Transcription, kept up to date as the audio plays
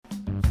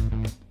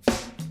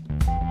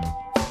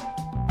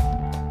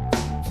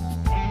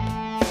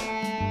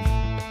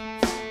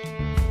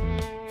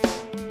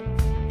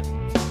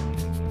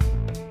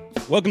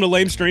Welcome to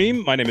Lame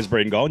Stream. My name is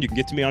Braden Gall, and you can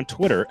get to me on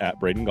Twitter at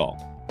Braden Gall.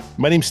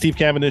 My name's Steve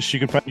Cavendish. You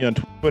can find me on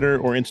Twitter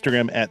or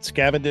Instagram at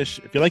Scavendish.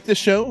 If you like this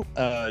show,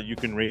 you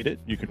can rate it,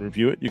 you can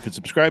review it, you can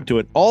subscribe to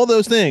it. All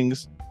those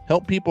things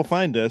help people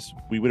find us.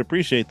 We would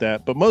appreciate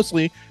that. But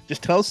mostly,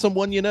 just tell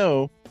someone you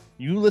know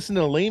you listen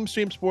to Lame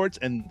Stream Sports,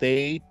 and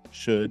they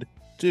should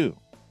too.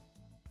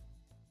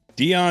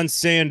 Deion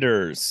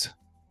Sanders,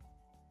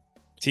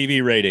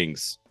 TV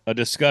ratings, a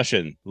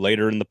discussion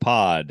later in the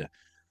pod.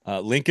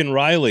 Lincoln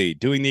Riley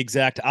doing the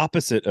exact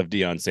opposite of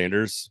Deion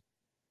Sanders,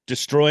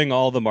 destroying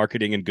all the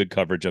marketing and good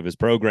coverage of his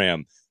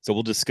program. So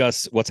we'll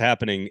discuss what's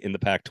happening in the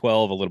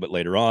Pac-12 a little bit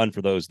later on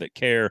for those that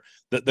care.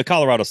 The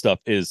Colorado stuff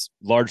is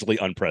largely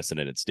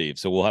unprecedented, Steve.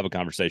 So we'll have a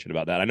conversation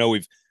about that. I know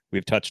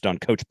we've touched on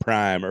Coach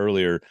Prime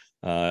earlier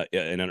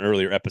in an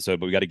earlier episode,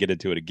 but we got to get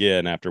into it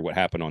again after what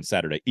happened on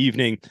Saturday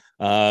evening.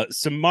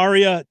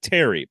 Samaria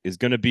Terry is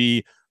going to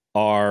be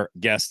our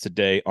guest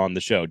today on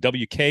the show.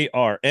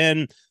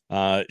 WKRN.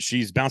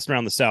 She's bounced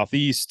around the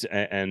Southeast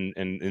and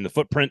in the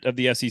footprint of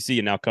the SEC,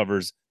 and now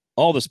covers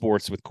all the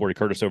sports with Corey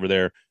Curtis over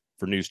there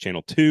for News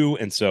Channel 2.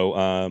 And so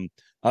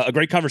a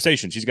great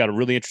conversation. She's got a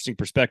really interesting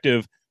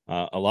perspective,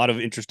 a lot of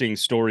interesting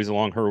stories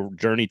along her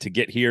journey to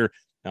get here.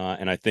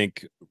 And I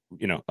think,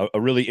 a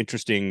really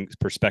interesting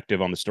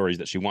perspective on the stories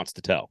that she wants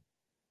to tell.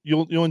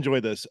 You'll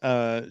enjoy this.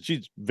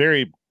 She's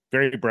very,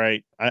 very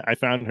bright. I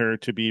found her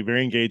to be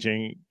very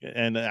engaging.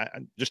 And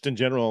just in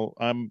general,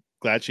 I'm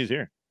glad she's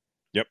here.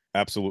 Yep,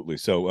 absolutely.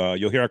 So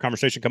you'll hear our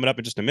conversation coming up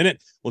in just a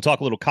minute. We'll talk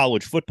a little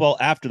college football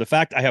after the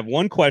fact. I have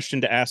one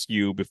question to ask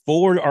you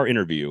before our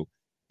interview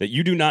that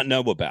you do not know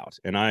about.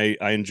 And I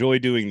enjoy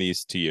doing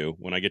these to you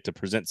when I get to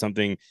present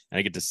something and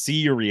I get to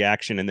see your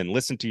reaction and then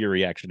listen to your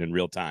reaction in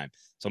real time.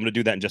 So I'm going to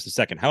do that in just a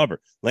second. However,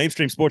 Lame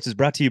Stream Sports is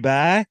brought to you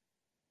by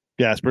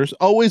Jaspers.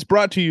 Always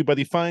brought to you by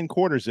the fine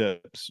quarter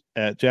zips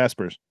at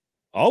Jaspers.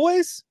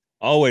 Always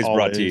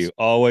brought to you.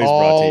 Always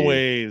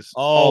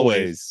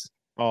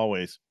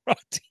brought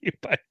to you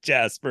by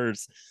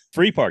Jaspers.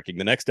 Free parking,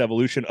 the next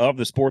evolution of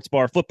the sports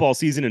bar. Football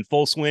season in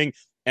full swing.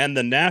 And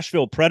the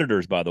Nashville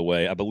Predators, by the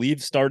way, I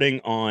believe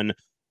starting on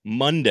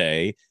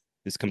Monday.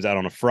 This comes out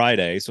on a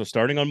Friday. So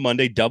starting on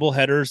Monday, double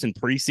headers in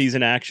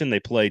preseason action. They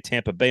play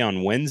Tampa Bay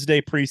on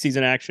Wednesday,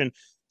 preseason action.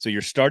 So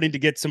you're starting to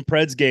get some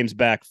Preds games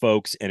back,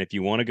 folks. And if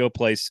you want a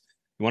place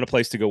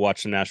to go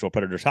watch some Nashville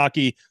Predators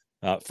hockey,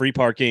 free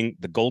parking,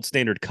 the Gold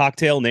Standard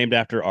Cocktail, named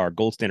after our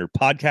Gold Standard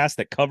podcast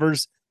that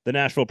covers the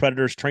Nashville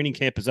Predators. Training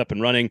camp is up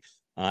and running,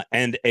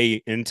 and an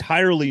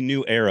entirely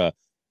new era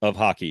of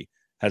hockey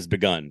has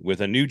begun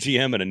with a new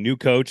GM and a new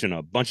coach and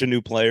a bunch of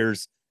new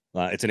players.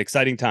 It's an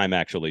exciting time,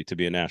 actually, to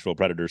be a Nashville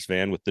Predators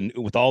fan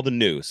with all the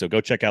new. So go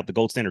check out the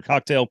Gold Standard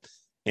Cocktail,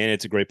 and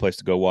it's a great place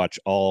to go watch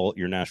all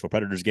your Nashville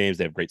Predators games.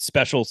 They have great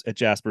specials at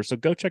Jaspers, so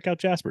go check out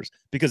Jaspers,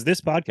 because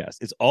this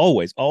podcast is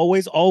always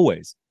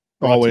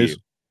brought to you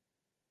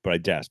by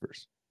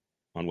Jaspers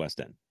on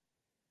West End.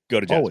 Go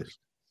to Jaspers. Always.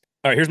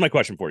 All right, here's my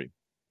question for you.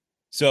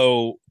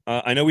 So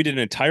I know we did an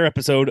entire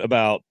episode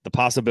about the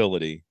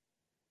possibility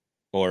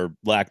or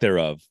lack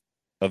thereof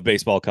of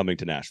baseball coming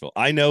to Nashville.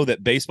 I know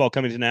that baseball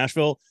coming to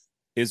Nashville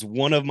is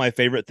one of my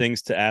favorite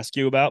things to ask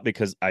you about,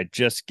 because I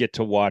just get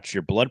to watch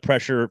your blood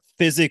pressure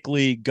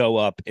physically go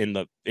up in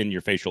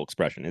your facial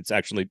expression. It's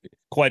actually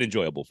quite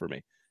enjoyable for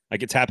me.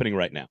 Like, it's happening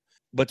right now.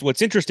 But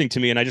what's interesting to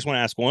me, and I just want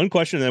to ask one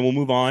question, and then we'll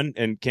move on,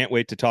 and can't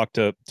wait to talk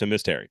to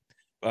Miss Terry.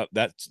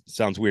 That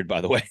sounds weird, by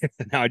the way.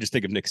 Now I just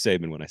think of Nick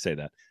Saban when I say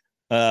that.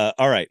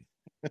 All right.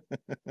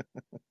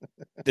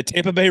 The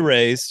Tampa Bay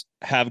Rays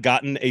have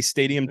gotten a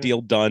stadium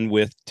deal done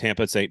with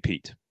Tampa St.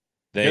 Pete.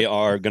 They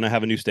are going to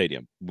have a new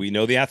stadium. We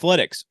know the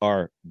Athletics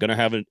are going to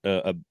have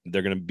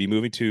they're going to be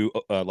moving to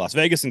Las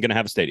Vegas and going to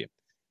have a stadium.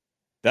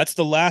 That's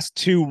the last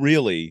two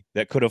really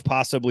that could have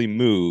possibly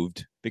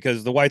moved,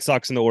 because the White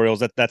Sox and the Orioles,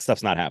 that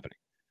stuff's not happening,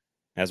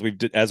 as we've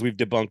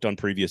debunked on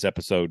previous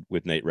episode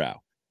with Nate Rao.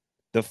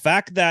 The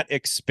fact that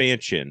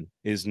expansion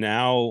is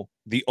now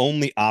the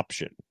only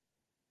option,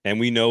 and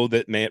we know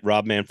that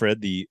Rob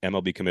Manfred, the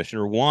MLB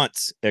commissioner,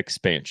 wants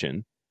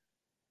expansion.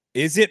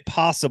 Is it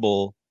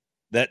possible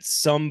that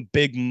some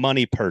big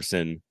money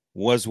person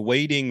was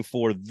waiting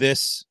for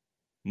this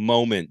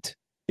moment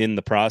in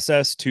the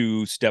process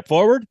to step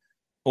forward?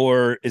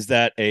 Or is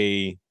that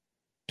a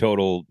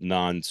total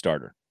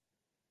non-starter?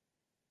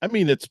 I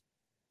mean, it's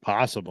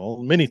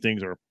possible. Many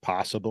things are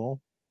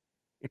possible.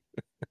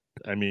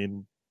 I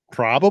mean,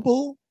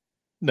 probable?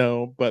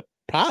 No, but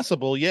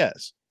possible,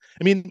 yes.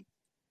 I mean,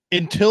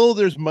 until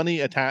there's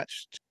money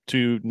attached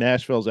to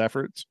Nashville's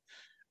efforts,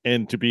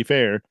 and to be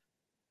fair,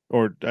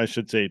 or I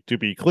should say, to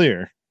be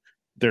clear,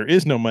 there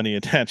is no money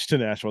attached to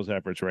Nashville's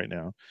efforts right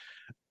now.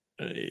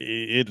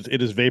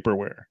 It is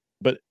vaporware.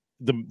 But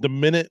the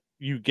minute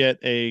you get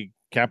a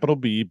capital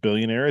B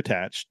billionaire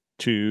attached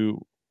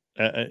to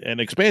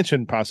an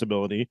expansion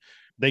possibility,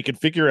 they could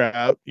figure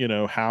out,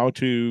 how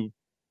to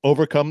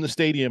overcome the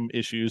stadium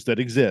issues that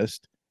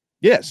exist.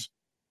 Yes,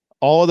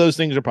 all of those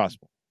things are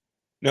possible.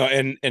 No,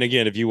 and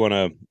again, if you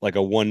want like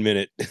a 1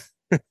 minute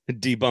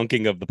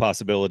debunking of the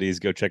possibilities,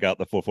 go check out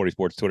the 440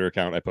 Sports Twitter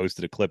account. I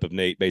posted a clip of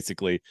Nate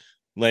basically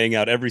laying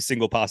out every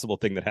single possible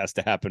thing that has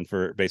to happen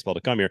for baseball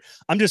to come here.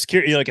 I'm just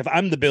curious, like if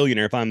I'm the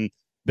billionaire, if I'm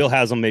Bill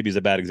Haslam, maybe is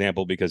a bad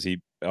example because he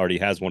already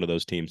has one of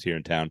those teams here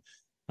in town,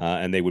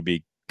 and they would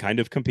be kind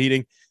of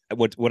competing.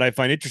 What I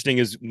find interesting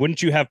is,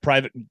 wouldn't you have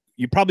private?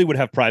 You probably would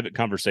have private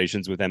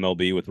conversations with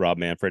MLB, with Rob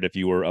Manfred, if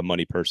you were a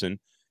money person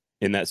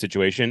in that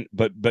situation.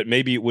 But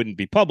maybe it wouldn't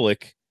be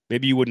public.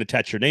 Maybe you wouldn't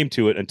attach your name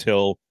to it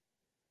until,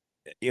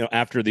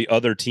 after the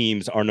other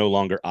teams are no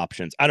longer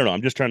options. I don't know.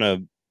 I'm just trying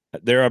to.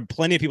 There are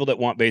plenty of people that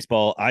want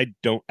baseball. I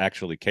don't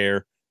actually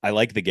care. I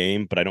like the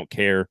game, but I don't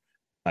care.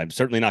 I'm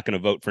certainly not going to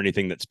vote for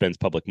anything that spends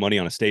public money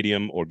on a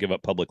stadium or give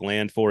up public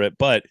land for it.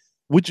 But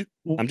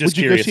I'm just would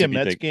you go curious see a if you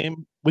Mets think,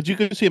 game? Would you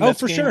go see a oh, Mets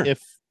for game sure,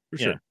 if for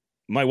sure.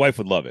 My wife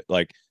would love it.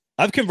 Like,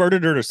 I've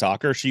converted her to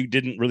soccer. She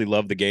didn't really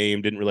love the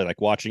game, didn't really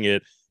like watching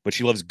it, but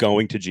she loves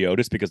going to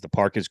Geodis because the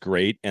park is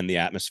great and the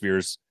atmosphere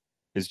is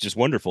just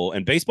wonderful.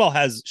 And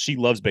she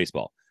loves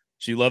baseball.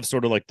 She loves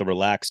sort of like the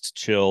relaxed,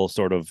 chill,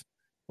 sort of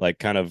like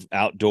kind of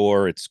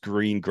outdoor. It's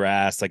green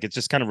grass. Like, it's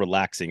just kind of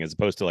relaxing as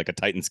opposed to like a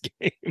Titans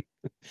game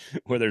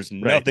where there's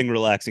Right. nothing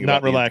relaxing Not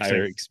about the relaxing.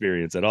 entire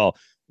experience at all.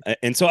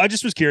 And so I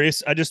just was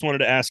curious. I just wanted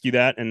to ask you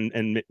that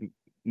and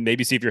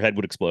maybe see if your head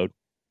would explode.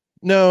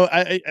 No,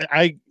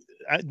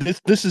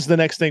 this is the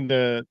next thing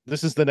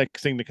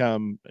to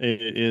come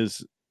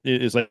is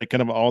like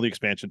kind of all the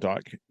expansion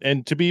talk.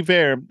 And to be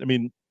fair, I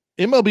mean,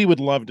 MLB would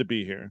love to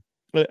be here,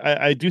 but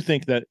I do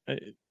think that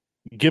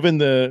given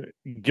the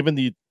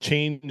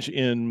change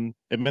in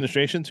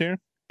administrations here,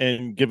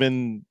 and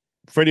given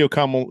Freddie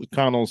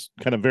O'Connell's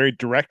kind of very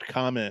direct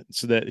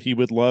comments that he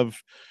would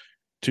love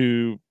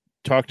to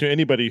talk to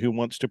anybody who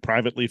wants to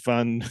privately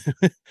fund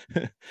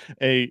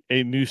a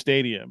new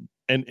stadium,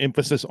 and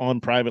emphasis on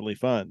privately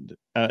fund,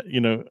 there's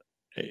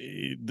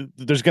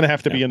going to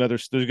have to be another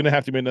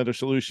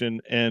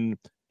solution, and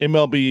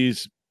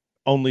MLB's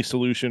only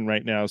solution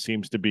right now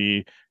seems to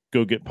be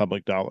go get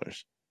public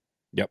dollars.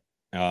 Yep.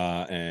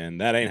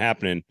 And that ain't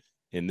happening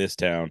in this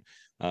town.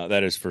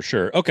 That is for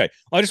sure. Okay.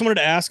 I just wanted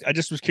to ask, I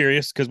just was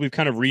curious because we've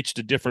kind of reached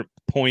a different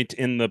point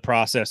in the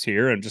process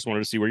here and just wanted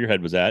to see where your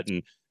head was at.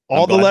 And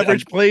all the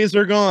leverage plays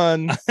are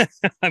gone.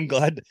 I'm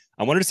glad.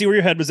 I wanted to see where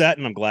your head was at,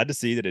 and I'm glad to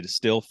see that it is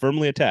still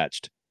firmly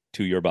attached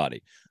to your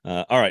body.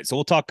 All right. So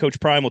we'll talk Coach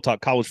Prime. We'll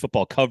talk college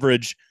football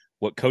coverage,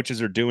 what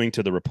coaches are doing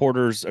to the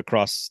reporters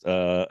across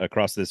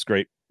this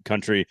great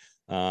country.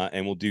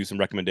 And we'll do some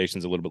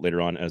recommendations a little bit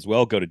later on as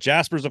well. Go to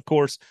Jasper's, of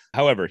course.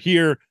 However,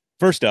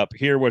 first up,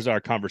 here was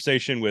our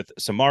conversation with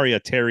Samaria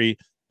Terry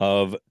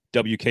of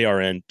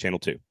WKRN Channel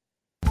 2.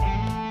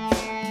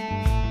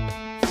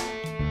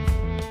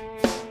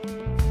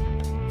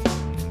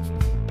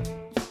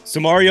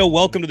 Samaria,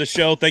 welcome to the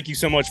show. Thank you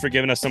so much for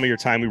giving us some of your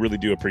time. We really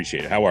do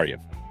appreciate it. How are you?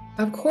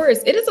 Of course.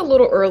 It is a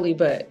little early,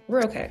 but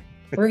we're okay.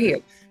 We're here.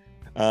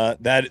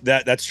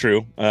 That's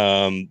true.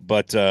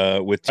 But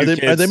with two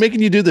kids, are they making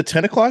you do the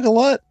 10 o'clock a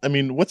lot? I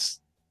mean, what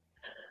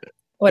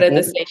at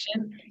the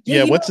station?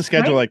 Yeah, what's the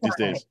schedule like these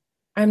days?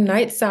 I'm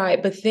night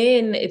side, but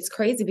then it's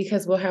crazy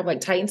because we'll have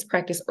like Titans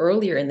practice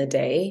earlier in the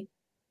day.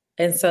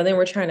 And so then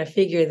we're trying to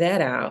figure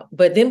that out.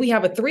 But then we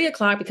have a 3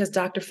 o'clock because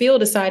Dr. Phil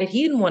decided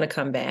he didn't want to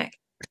come back.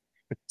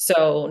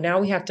 So now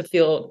we have to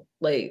fill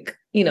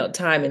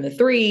time in the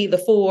 3, the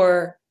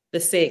 4, the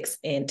 6,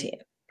 and 10.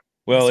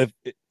 Well,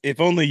 if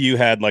only you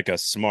had like a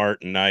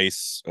smart,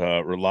 nice,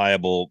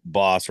 reliable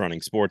boss running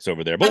sports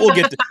over there. But we'll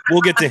get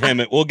to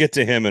him. We'll get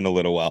to him in a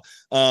little while.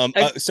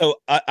 So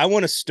I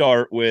want to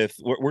start with,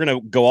 we're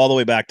going to go all the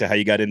way back to how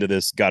you got into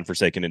this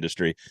godforsaken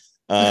industry.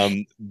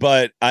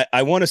 But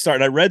I want to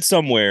start. I read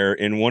somewhere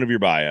in one of your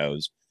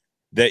bios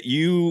that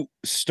you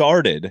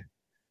started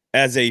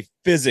as a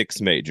physics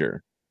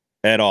major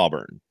at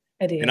Auburn.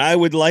 I did. And I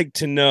would like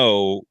to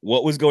know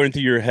what was going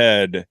through your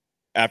head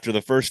after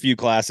the first few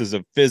classes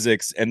of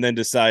physics and then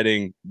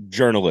deciding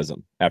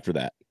journalism after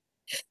that.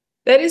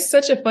 That is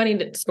such a funny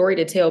story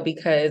to tell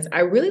because I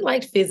really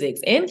liked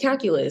physics and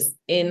calculus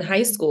in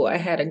high school. I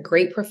had a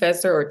great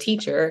professor or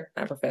teacher,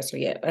 not professor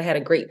yet, but I had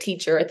a great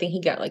teacher. I think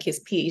he got like his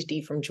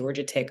PhD from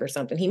Georgia Tech or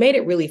something. He made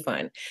it really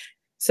fun.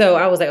 So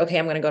I was like, okay,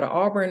 I'm going to go to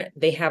Auburn.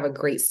 They have a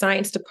great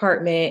science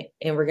department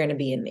and we're going to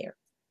be in there.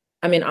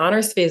 I'm in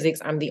honors physics.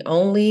 I'm the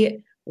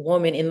only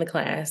woman in the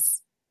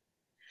class.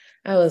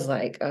 I was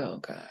like, oh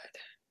God.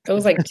 It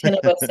was like 10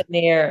 of us in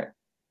there.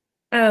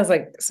 I was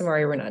like,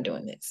 Samaria, we're not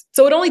doing this.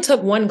 So it only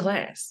took one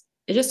class.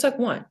 It just took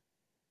one.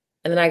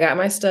 And then I got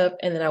my stuff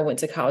and then I went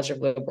to College of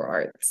Liberal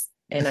Arts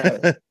and I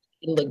didn't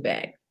look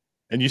back.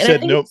 And you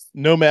said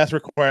no math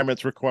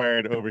requirements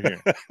required over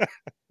here.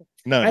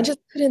 None. I just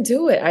couldn't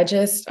do it. I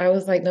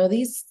was like, no,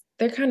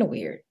 they're kind of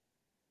weird.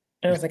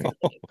 And I was like,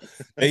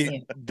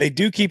 they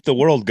do keep the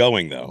world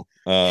going though.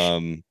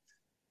 And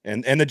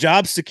the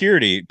job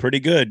security pretty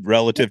good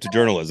relative to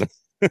journalism.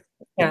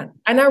 Yeah.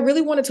 And I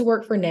really wanted to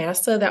work for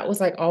NASA. That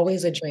was like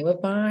always a dream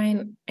of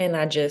mine. And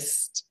I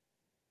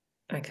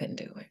couldn't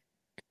do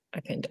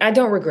it. I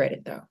don't regret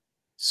it though.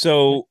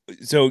 So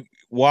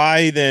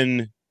why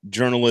then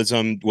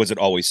journalism? Was it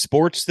always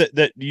sports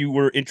that you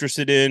were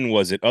interested in?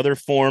 Was it other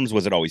forms?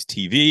 Was it always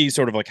TV?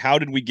 Sort of like, how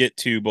did we get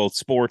to both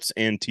sports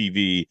and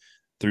TV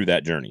through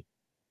that journey?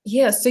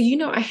 Yeah. So,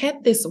 I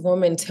had this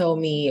woman tell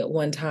me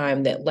one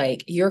time that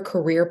like your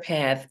career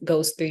path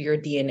goes through your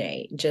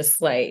DNA,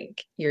 just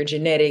like your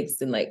genetics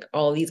and like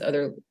all these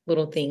other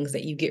little things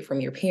that you get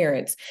from your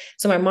parents.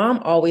 So, my mom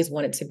always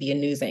wanted to be a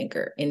news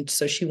anchor. And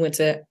so she went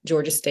to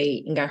Georgia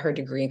State and got her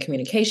degree in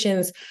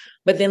communications.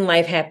 But then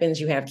life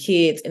happens, you have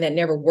kids, and that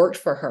never worked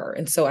for her.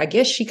 And so I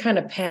guess she kind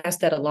of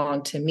passed that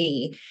along to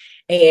me.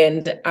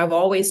 And I've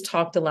always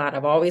talked a lot.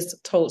 I've always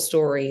told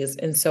stories.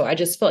 And so I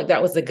just felt like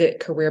that was a good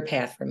career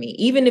path for me,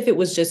 even if it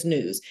was just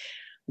news.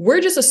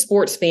 We're just a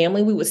sports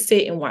family. We would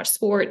sit and watch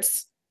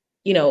sports.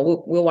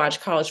 We'll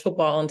watch college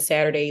football on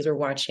Saturdays. We're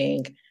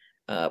watching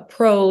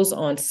pros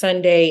on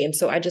Sunday. And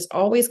so I just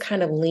always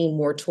kind of lean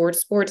more towards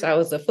sports. I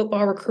was a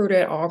football recruiter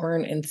at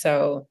Auburn. And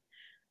so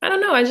I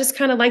don't know. I just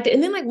kind of liked it.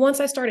 And then like once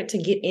I started to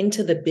get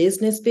into the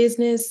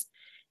business,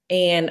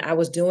 and I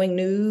was doing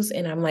news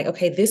and I'm like,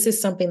 okay, this is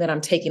something that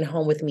I'm taking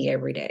home with me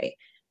every day.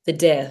 The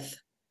death,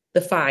 the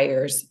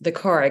fires, the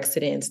car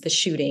accidents, the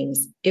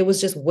shootings. It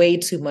was just way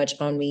too much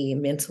on me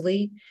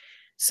mentally.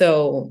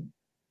 So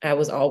I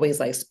was always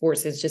like,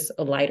 sports is just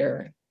a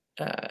lighter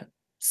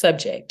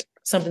subject,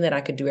 something that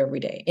I could do every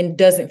day and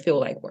doesn't feel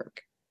like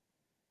work.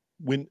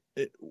 Did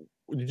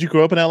you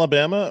grow up in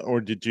Alabama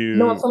or did you?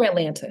 No, I'm from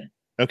Atlanta.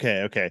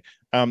 Okay.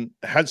 How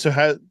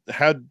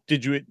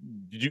did you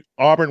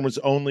Auburn was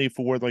only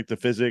for like the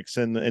physics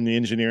and the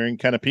engineering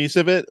kind of piece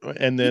of it,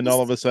 and then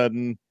all of a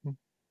sudden,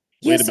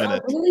 wait a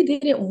minute. I really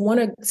didn't want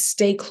to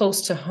stay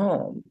close to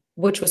home,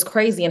 which was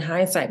crazy in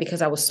hindsight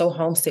because I was so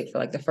homesick for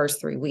like the first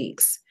 3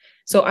 weeks.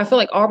 So I feel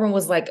like Auburn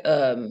was like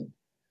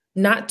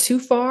not too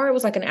far. It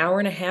was like an hour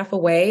and a half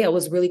away. I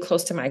was really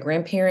close to my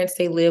grandparents.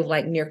 They live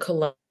like near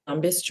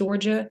Columbus,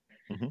 Georgia.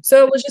 Mm-hmm.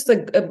 So it was just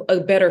a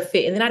better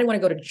fit. And then I didn't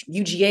want to go to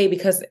UGA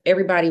because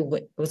everybody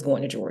was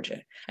going to Georgia.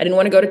 I didn't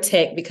want to go to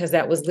Tech because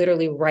that was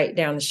literally right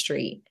down the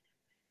street.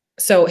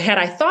 So had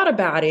I thought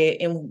about it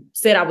and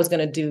said I was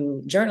going to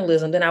do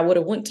journalism, then I would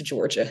have went to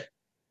Georgia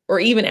or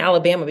even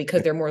Alabama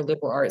because they're more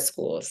liberal arts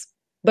schools.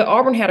 But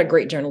Auburn had a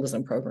great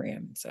journalism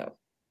program. So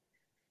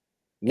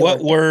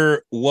what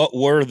were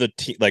the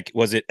like,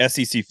 was it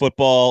SEC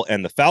football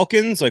and the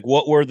Falcons? Like,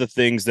 what were the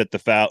things that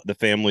the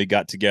family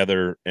got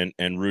together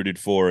and rooted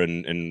for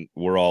and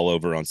were all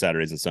over on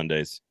Saturdays and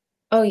Sundays?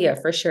 Oh yeah,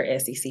 for sure,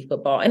 SEC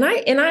football. And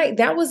I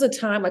that was a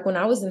time like when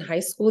I was in high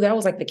school, that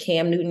was like the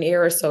Cam Newton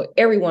era. So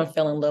everyone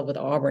fell in love with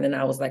Auburn. And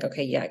I was like,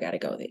 okay, yeah, I gotta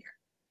go there.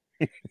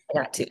 I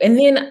got to. And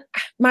then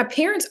my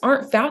parents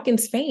aren't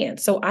Falcons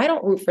fans. So I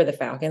don't root for the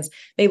Falcons.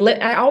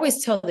 I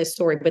always tell this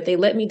story, but they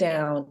let me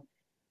down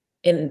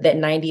in that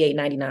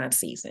 98-99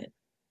 season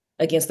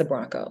against the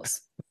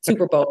Broncos.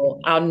 Super Bowl.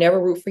 I'll never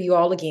root for you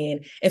all again.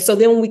 And so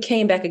then when we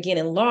came back again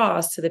and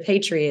lost to the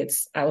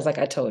Patriots, I was like,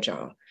 I told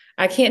y'all,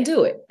 I can't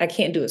do it. I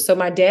can't do it. So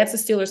my dad's a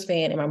Steelers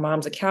fan and my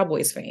mom's a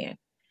Cowboys fan.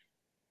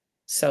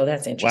 So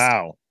that's interesting.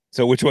 Wow.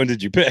 So which one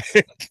did you pick?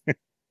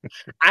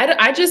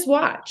 I just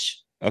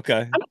watch.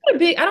 Okay. I'm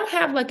not I don't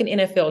have like an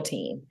NFL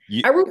team.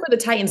 I root for the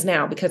Titans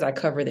now because I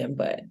cover them,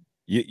 but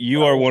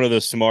you are one of the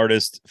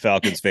smartest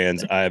Falcons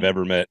fans I have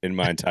ever met in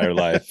my entire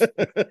life.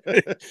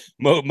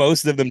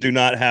 Most of them do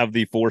not have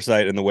the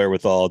foresight and the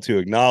wherewithal to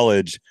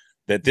acknowledge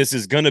that this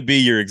is going to be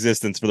your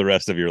existence for the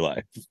rest of your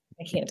life.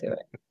 I can't do it.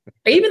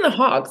 Or even the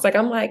Hawks. Like,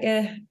 I'm like,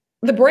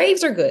 the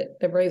Braves are good.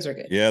 The Braves are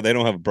good. Yeah, they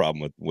don't have a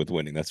problem with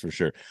winning. That's for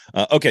sure.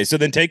 Okay, so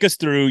then take us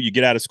through, you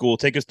get out of school,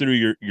 take us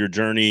through your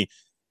journey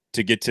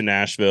to get to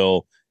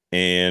Nashville.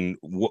 And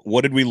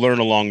what did we learn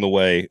along the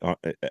way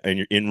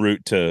and en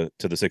route to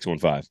the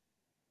 615?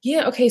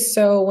 Yeah. Okay.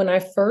 So when I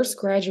first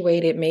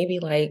graduated, maybe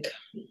like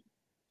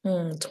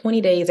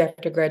 20 days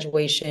after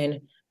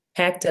graduation,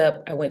 packed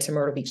up, I went to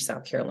Myrtle Beach,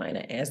 South Carolina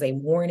as a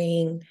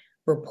morning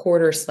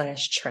reporter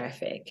 /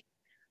 traffic.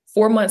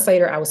 4 months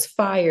later, I was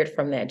fired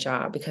from that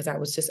job because I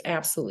was just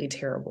absolutely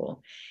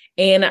terrible.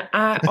 And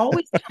I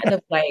always kind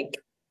of like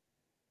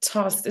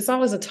it's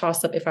always a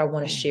toss up if I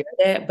want to share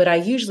that, but I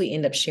usually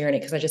end up sharing it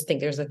because I just think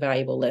there's a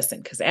valuable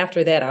lesson. Because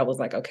after that, I was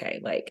like,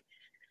 okay, like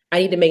I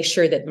need to make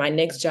sure that my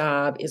next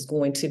job is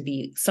going to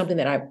be something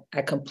that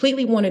I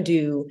completely want to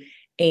do.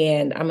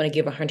 And I'm going to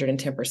give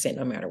 110%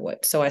 no matter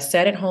what. So I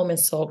sat at home and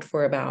sulked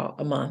for about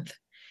a month.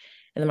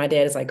 And then my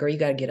dad is like, girl, you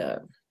got to get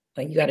up.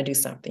 Like, you got to do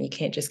something. You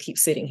can't just keep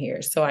sitting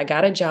here. So I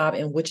got a job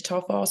in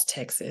Wichita Falls,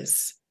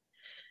 Texas.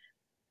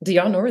 Do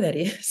y'all know where that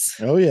is?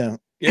 Oh, yeah.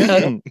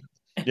 Yeah.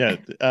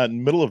 Yeah.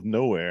 Middle of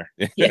nowhere.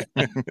 Yeah.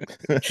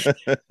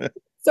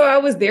 So I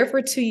was there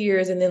for 2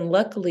 years. And then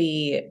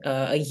luckily,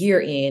 a year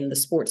in, the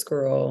sports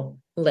girl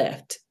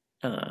left.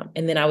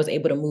 And then I was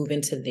able to move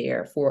into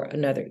there for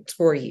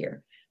a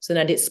year. So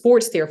then I did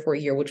sports there for a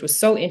year, which was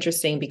so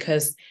interesting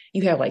because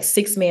you have like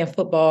 6-man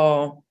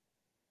football.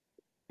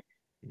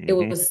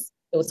 Mm-hmm.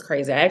 It was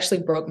crazy. I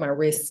actually broke my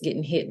wrist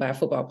getting hit by a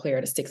football player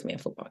at a 6-man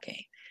football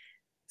game.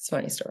 It's a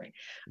funny story.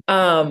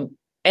 And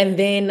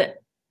then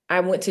I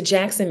went to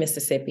Jackson,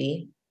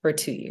 Mississippi for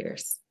 2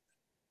 years.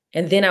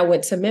 And then I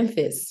went to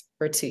Memphis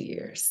for 2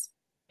 years.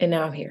 And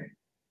now I'm here.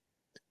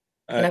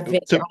 And I've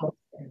been here almost.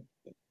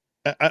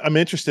 I'm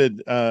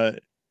interested,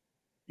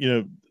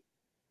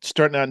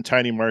 starting out in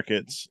tiny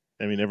markets.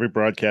 I mean, every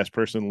broadcast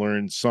person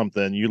learns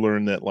something. You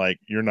learn that like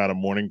you're not a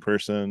morning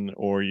person,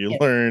 or you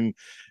learn,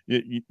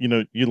 you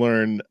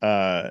learn.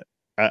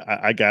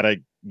 I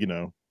gotta,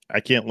 I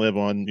can't live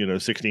on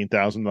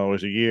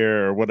 $16,000 a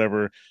year or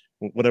whatever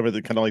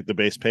the kind of like the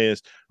base pay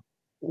is.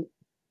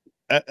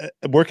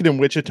 Working in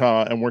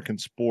Wichita and working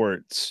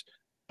sports,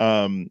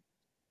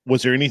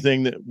 was there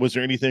anything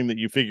that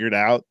you figured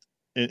out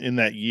in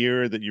that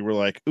year that you were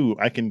like, ooh,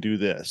 I can do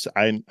this.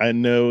 I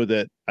know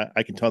that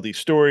I can tell these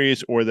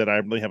stories, or that I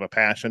really have a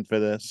passion for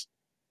this?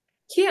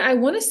 Yeah, I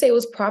want to say it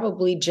was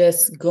probably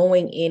just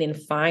going in and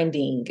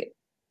finding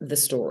the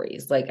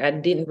stories. Like I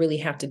didn't really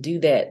have to do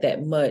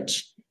that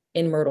much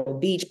in Myrtle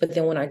Beach, but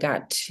then when I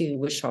got to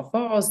Wichita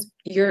Falls,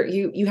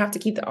 you have to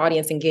keep the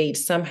audience engaged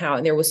somehow,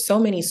 and there was so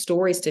many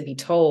stories to be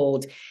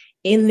told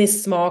in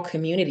this small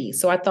community.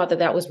 So I thought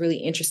that was really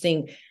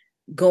interesting,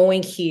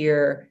 going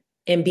here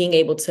and being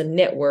able to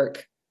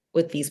network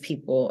with these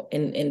people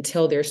and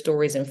tell their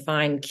stories and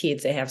find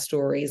kids that have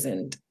stories.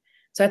 And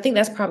so I think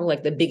that's probably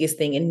like the biggest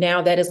thing. And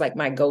now that is like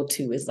my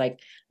go-to, is like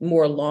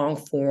more long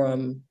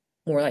form,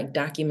 more like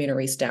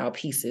documentary style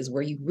pieces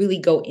where you really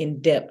go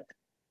in depth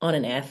on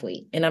an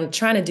athlete. And I'm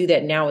trying to do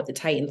that now with the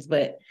Titans,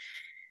 but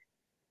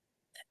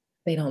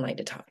they don't like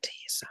to talk to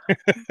you. So.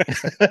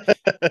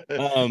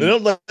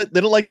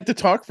 They don't like to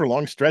talk for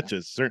long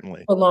stretches,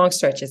 certainly. For long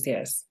stretches,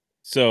 yes.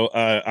 So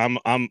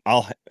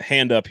I'll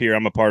hand up here.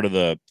 I'm a part of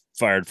the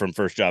fired from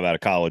first job out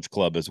of college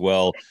club as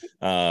well.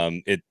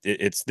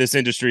 It's this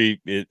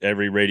industry.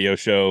 Every radio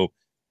show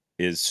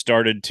is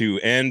started to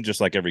end,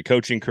 just like every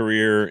coaching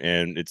career,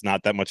 and it's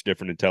not that much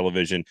different in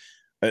television.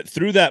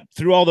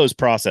 Through all those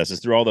processes,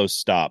 through all those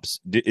stops,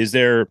 is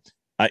there?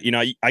 I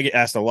get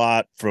asked a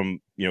lot from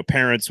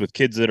parents with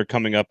kids that are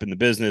coming up in the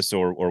business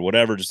or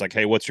whatever, just like,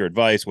 hey, what's your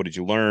advice? What did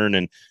you learn?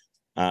 And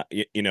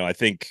I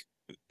think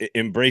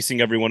embracing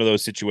every one of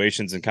those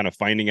situations and kind of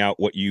finding out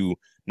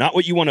not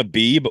what you want to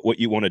be, but what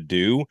you want to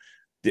do.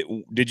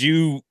 Did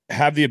you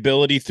have the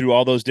ability through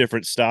all those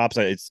different stops?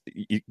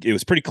 It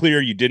was pretty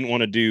clear you didn't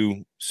want to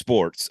do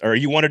sports, or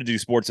you wanted to do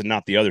sports and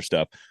not the other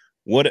stuff.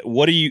 What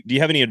do you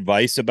have any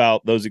advice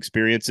about those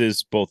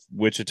experiences, both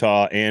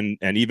Wichita and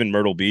even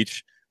Myrtle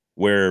Beach,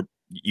 where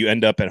you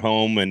end up at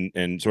home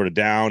and sort of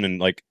down, and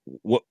like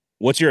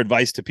what's your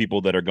advice to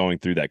people that are going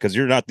through that? Because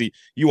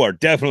you are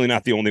definitely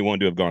not the only one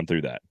to have gone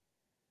through that.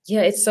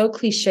 Yeah, it's so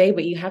cliche,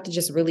 but you have to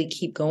just really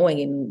keep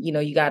going. And,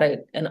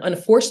 and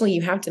unfortunately,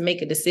 you have to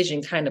make a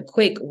decision kind of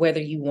quick,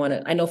 whether you want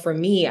to. I know for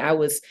me, I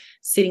was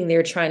sitting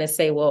there trying to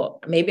say, well,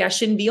 maybe I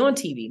shouldn't be on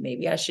TV.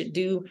 Maybe I should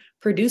do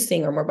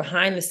producing or more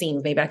behind the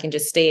scenes. Maybe I can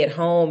just stay at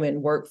home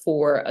and work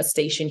for a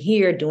station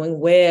here doing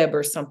web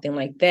or something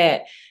like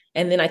that.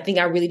 And then I think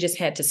I really just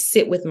had to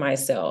sit with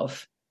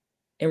myself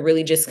and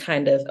really just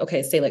kind of,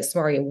 okay, say like,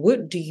 Samaria,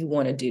 what do you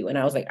want to do? And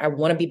I was like, I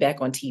want to be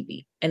back on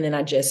TV. And then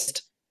I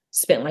just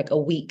spent like a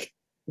week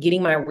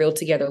getting my reel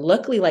together.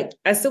 Luckily, like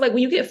I said, like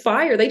when you get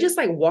fired, they just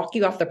like walk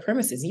you off the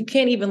premises. You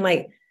can't even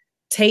like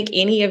take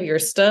any of your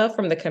stuff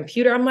from the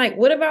computer. I'm like,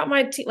 what about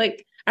my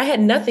like I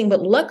had nothing,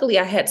 but luckily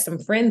I had some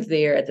friends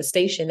there at the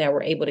station that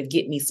were able to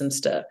get me some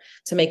stuff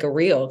to make a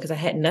reel, because I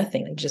had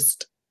nothing. They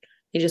just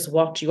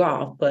walked you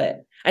off.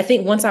 But I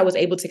think once I was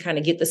able to kind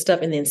of get the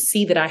stuff and then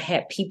see that I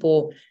had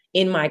people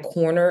in my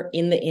corner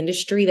in the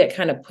industry, that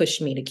kind of pushed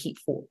me to keep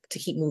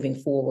moving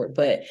forward.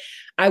 But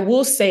I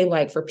will say,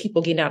 like, for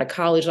people getting out of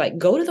college, like,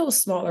 go to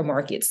those smaller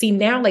markets. See,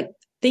 now like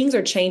things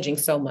are changing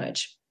so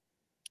much,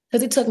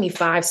 because it took me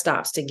 5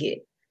 stops to get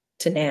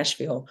to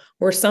Nashville,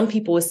 where some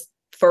people it's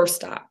first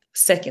stop,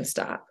 second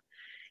stop,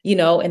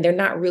 and they're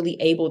not really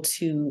able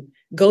to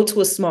go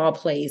to a small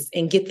place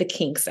and get the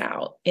kinks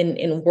out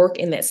and work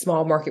in that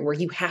small market where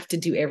you have to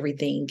do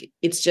everything.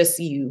 It's just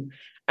you.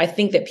 I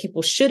think that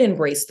people should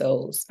embrace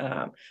those.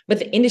 But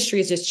the industry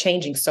is just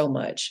changing so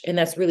much. And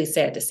that's really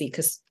sad to see,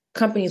 because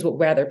companies would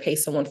rather pay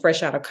someone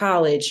fresh out of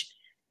college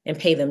and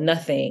pay them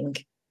nothing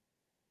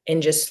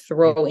and just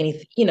throw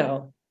anything,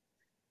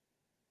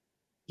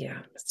 Yeah.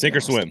 Sink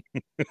or swim.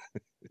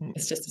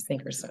 It's just a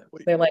sink or swim.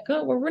 They're like,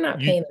 oh, well, we're not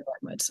paying them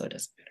that much, so it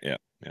doesn't matter.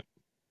 Yeah.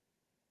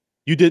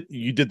 You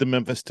did the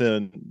Memphis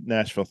to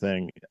Nashville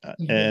thing,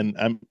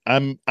 and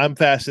I'm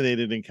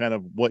fascinated in kind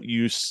of what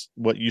you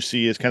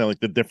see as kind of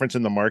like the difference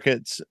in the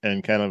markets,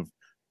 and kind of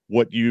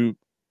what you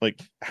like,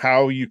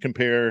 how you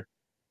compare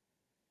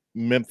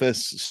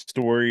Memphis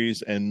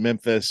stories and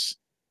Memphis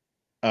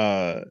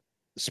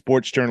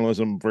sports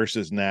journalism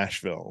versus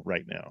Nashville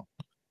right now.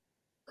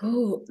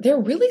 Oh, they're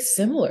really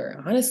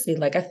similar, honestly.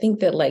 Like, I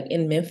think that like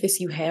in Memphis,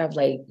 you have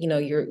like,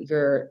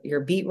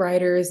 your beat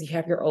writers, you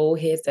have your old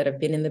heads that have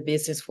been in the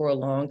business for a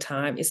long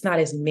time. It's not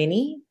as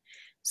many.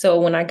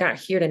 So when I got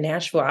here to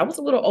Nashville, I was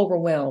a little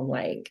overwhelmed,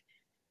 like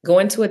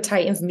going to a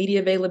Titans media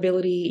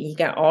availability, and you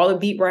got all the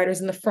beat writers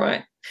in the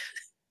front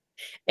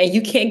and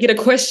you can't get a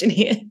question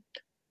in.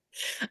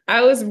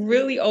 I was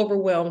really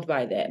overwhelmed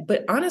by that.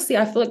 But honestly,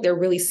 I feel like they're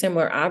really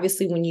similar.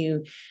 Obviously, when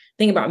you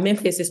think about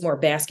Memphis, it's more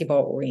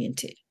basketball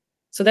oriented.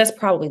 So that's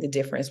probably the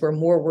difference. We're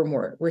more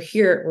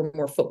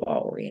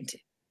football oriented.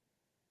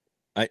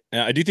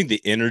 I do think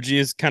the energy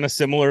is kind of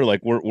similar.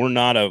 Like we're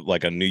not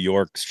a New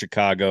York,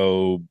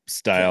 Chicago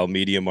style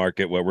media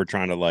market where we're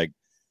trying to like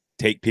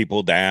take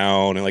people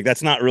down, and like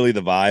that's not really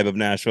the vibe of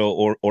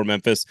Nashville or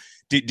Memphis.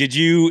 Did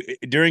you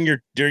during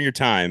your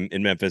time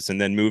in Memphis and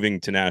then moving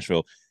to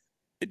Nashville,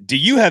 do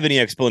you have any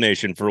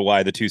explanation for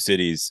why the two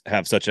cities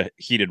have such a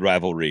heated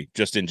rivalry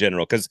just in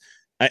general? Because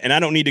I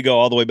don't need to go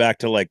all the way back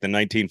to like the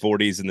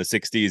 1940s and the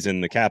 60s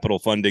and the capital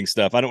funding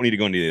stuff. I don't need to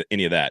go into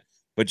any of that.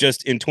 But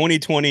just in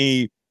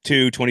 2022,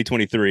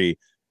 2023,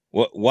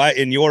 why,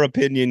 in your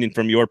opinion and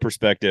from your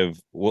perspective,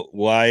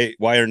 why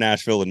are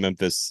Nashville and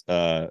Memphis,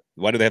 why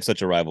do they have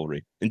such a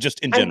rivalry? And just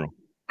in general.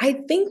 I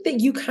think that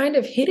you kind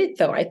of hit it,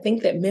 though. I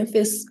think that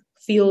Memphis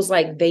feels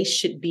like they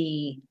should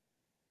be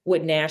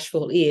what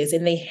Nashville is,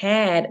 and they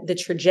had the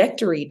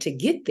trajectory to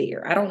get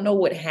there. I don't know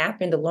what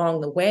happened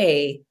along the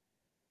way,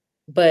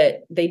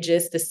 but the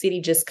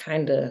city just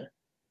kind of,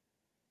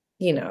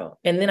 and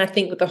then I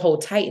think with the whole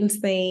Titans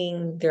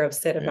thing, they're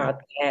upset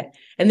about that.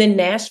 And then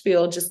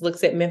Nashville just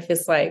looks at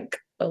Memphis like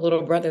a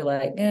little brother,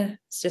 like,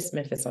 it's just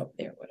Memphis up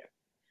there, whatever.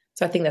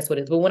 So I think that's what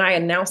it is. But when I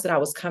announced that I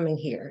was coming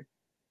here,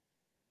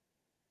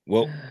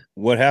 well,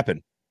 what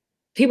happened?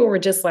 People were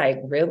just like,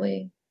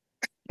 really?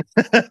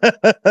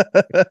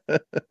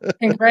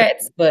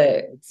 Congrats,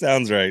 but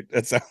sounds right.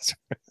 That sounds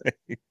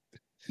right.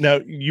 Now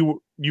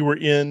you were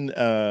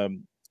in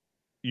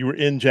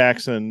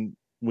Jackson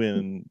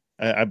when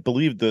I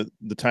believe the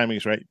timing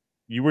is right.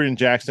 You were in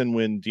Jackson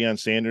when Deion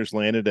Sanders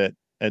landed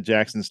at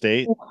Jackson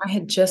State. I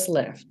had just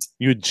left.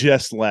 You had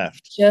just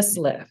left.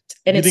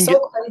 And it's so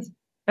crazy.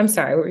 I'm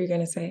sorry, what were you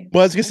going to say?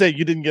 Well, I was going to say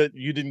you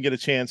didn't get a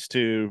chance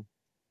to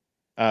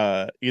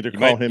either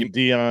call him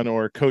Deion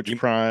or Coach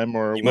Prime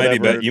or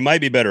whatever. You might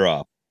be better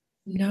off.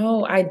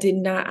 No, I did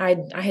not.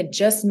 I had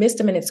just missed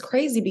him, and it's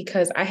crazy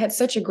because I had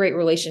such a great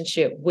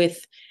relationship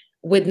with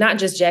not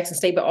just Jackson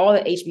State, but all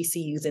the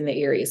HBCUs in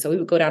the area. So we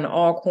would go down to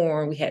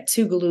Alcorn. We had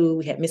Tougaloo.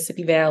 We had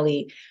Mississippi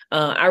Valley.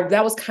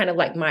 That was kind of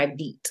like my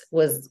beat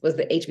was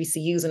the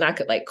HBCUs, and I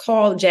could like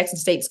call Jackson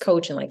State's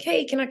coach and like,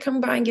 hey, can I come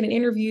by and get an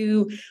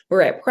interview?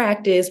 We're at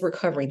practice. We're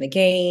covering the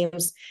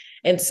games,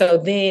 and so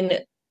then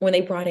when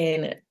they brought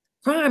in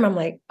Prime, I'm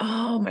like,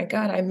 oh my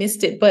God, I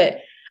missed it, but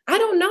I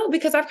don't know,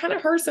 because I've kind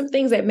of heard some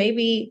things that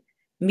maybe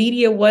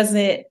media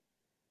wasn't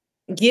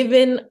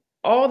given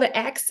all the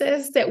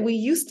access that we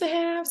used to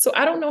have. So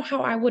I don't know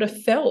how I would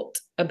have felt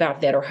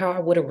about that or how I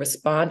would have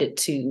responded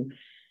to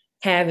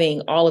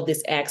having all of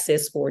this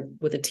access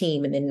with a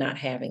team and then not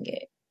having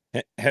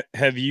it.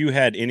 Have you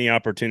had any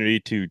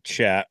opportunity to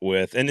chat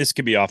with, and this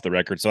could be off the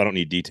record, so I don't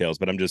need details,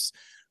 but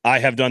I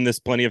have done this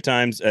plenty of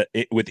times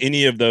with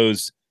any of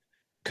those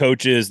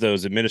coaches,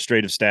 those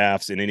administrative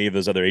staffs, and any of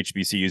those other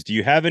HBCUs. Do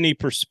you have any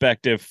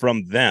perspective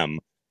from them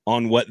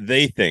on what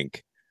they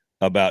think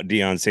about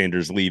Deion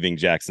Sanders leaving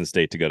Jackson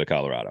State to go to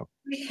Colorado?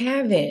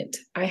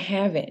 I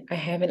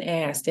haven't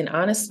asked. And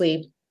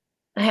honestly,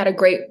 I had a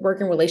great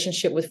working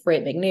relationship with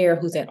Fred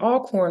McNair, who's at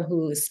Alcorn,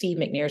 who is Steve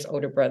McNair's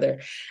older brother.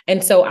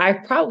 And so I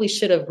probably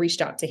should have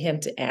reached out to him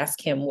to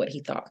ask him what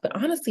he thought. But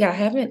honestly, I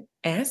haven't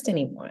asked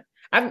anyone.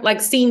 I've like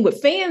seen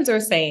what fans are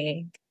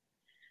saying,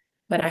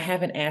 but I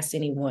haven't asked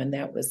anyone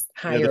that was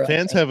higher. Yeah, the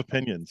fans have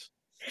opinions.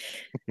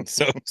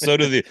 So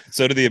do the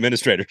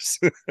administrators.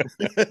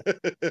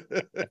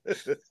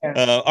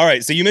 All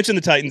right. So you mentioned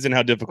the Titans and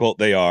how difficult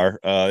they are.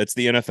 It's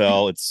the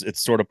NFL.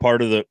 It's sort of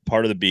part of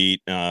the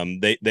beat.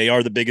 They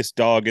are the biggest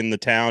dog in the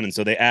town, and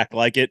so they act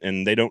like it,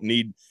 and they don't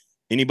need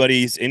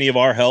any of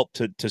our help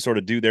to sort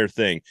of do their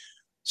thing.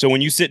 So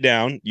when you sit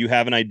down, you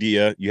have an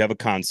idea, you have a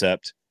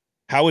concept.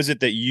 How is it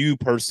that you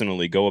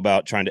personally go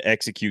about trying to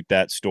execute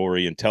that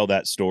story and tell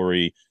that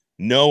story,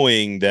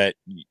 knowing that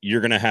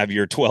you're going to have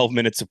your 12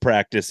 minutes of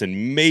practice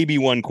and maybe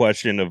one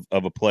question of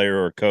a player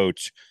or a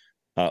coach,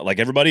 like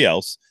everybody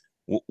else?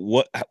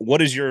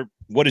 What is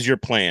your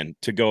plan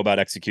to go about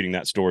executing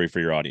that story for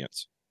your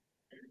audience?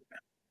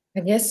 I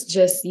guess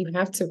just you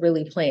have to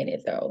really plan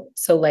it though.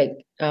 So like,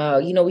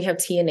 we have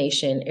Tia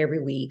Nation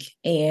every week,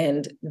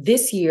 and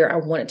this year I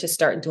wanted to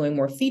start doing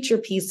more feature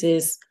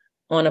pieces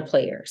on a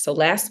player. So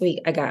last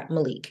week I got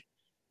Malik,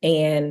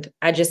 and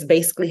I just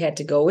basically had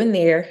to go in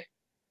there.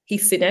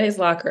 He's sitting at his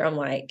locker. I'm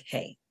like,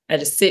 hey, I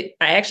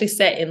actually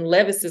sat in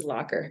Levis's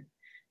locker,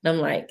 and I'm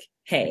like,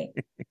 hey,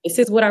 this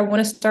is what I want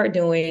to start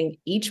doing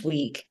each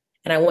week,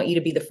 and I want you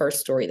to be the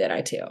first story that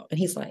I tell. And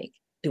he's like,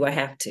 do I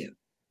have to?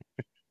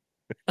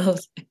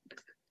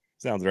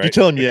 Sounds right. You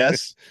tell him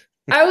yes.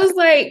 I was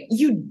like,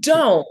 you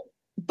don't,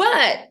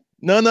 but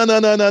no.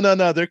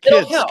 They're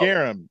kids.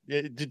 Scare them.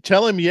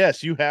 Tell him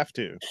yes. You have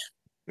to.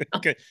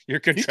 Okay,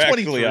 you're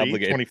contractually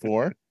obligated.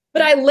 24.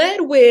 But I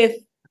led with,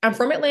 I'm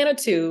from Atlanta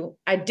too.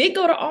 I did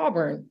go to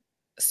Auburn,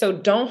 so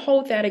don't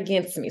hold that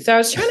against me. So I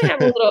was trying to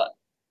have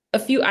a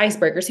few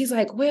icebreakers. He's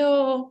like,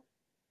 well,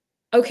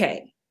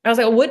 okay. I was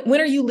like,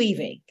 when are you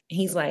leaving?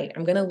 He's like,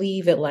 I'm gonna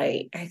leave at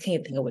like, I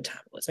can't think of what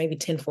time it was, maybe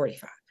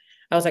 10:45.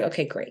 I was like,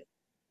 okay, great.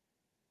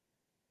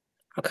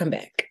 I'll come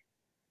back.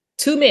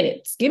 2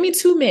 minutes. Give me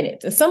 2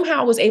 minutes. And somehow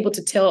I was able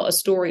to tell a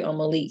story on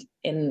Malik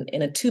in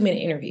a 2-minute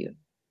interview.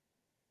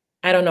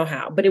 I don't know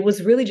how, but it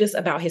was really just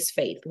about his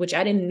faith, which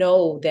I didn't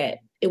know that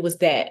it was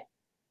that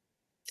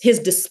his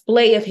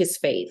display of his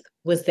faith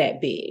was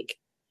that big.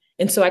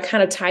 And so I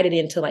kind of tied it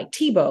into like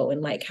Tebow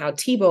and like how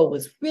Tebow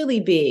was really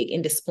big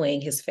in displaying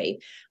his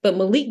faith. But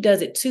Malik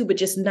does it too, but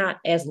just not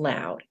as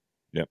loud.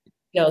 Yep.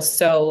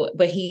 So,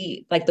 but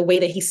he, like the way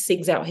that he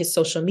sings out his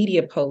social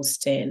media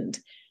posts and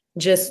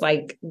just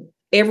like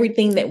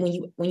everything that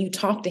when you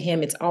talk to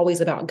him, it's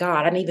always about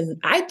God.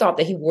 I thought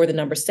that he wore the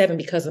number 7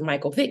 because of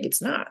Michael Vick.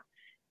 It's not.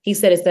 He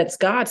said that's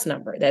God's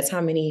number. That's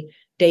how many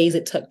days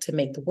it took to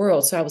make the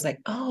world. So I was like,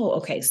 oh,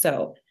 okay.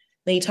 So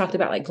then he talked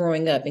about like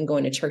growing up and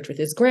going to church with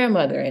his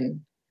grandmother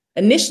and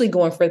initially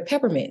going for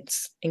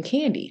peppermints and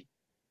candy.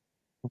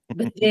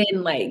 But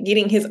then like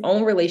getting his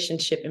own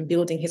relationship and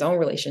building his own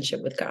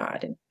relationship with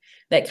God. And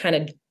that kind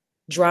of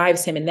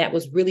drives him. And that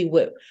was really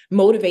what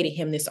motivated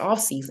him this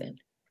off season.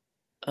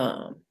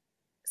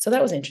 So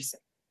that was interesting.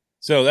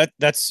 So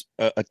that's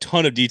a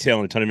ton of detail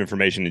and a ton of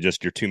information in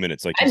just your 2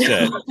 minutes, like you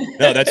said.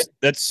 No, that's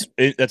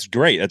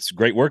great. That's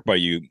great work by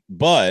you.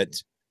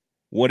 But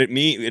what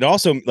it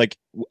also like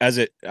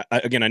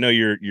again, I know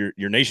your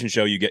Nation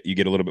show you get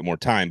a little bit more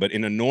time, but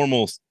in a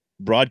normal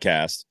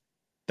broadcast,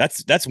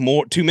 that's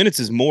more. 2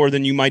 minutes is more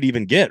than you might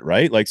even get,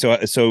 right? Like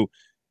so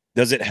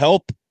does it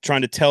help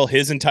trying to tell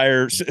his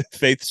entire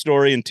faith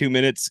story in 2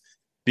 minutes?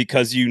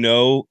 Because you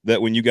know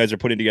that when you guys are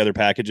putting together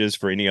packages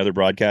for any other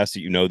broadcast,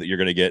 you know that you're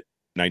going to get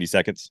 90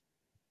 seconds?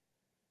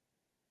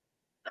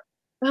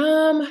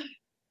 Well,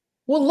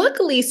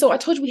 luckily, so I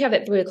told you we have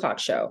that 3:00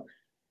 show.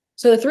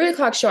 So the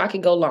 3:00 show, I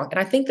could go long. And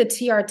I think the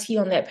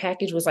TRT on that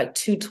package was like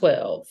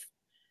 212.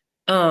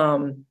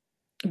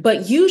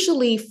 But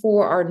usually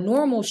for our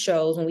normal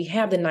shows, when we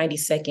have the 90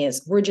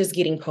 seconds, we're just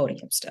getting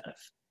podium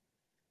stuff.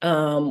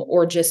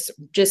 Or just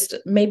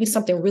maybe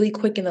something really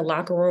quick in the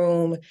locker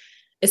room,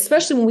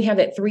 especially when we have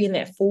that 3 and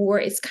that 4.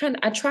 It's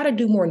I try to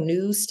do more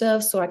news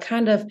stuff. So I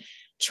kind of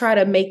try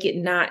to make it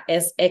not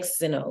as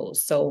X's and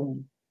O's. So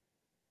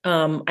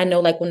I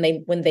know like when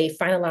they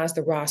finalized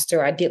the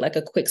roster, I did like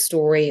a quick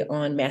story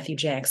on Matthew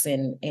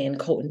Jackson and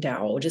Colton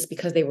Dowell, just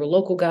because they were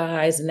local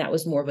guys and that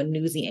was more of a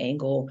newsy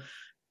angle.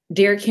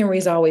 Derrick Henry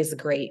is always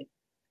great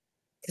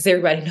because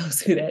everybody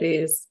knows who that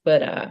is.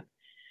 But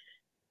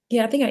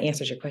yeah, I think I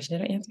answered your question.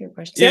 Did I answer your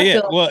question?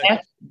 Yeah,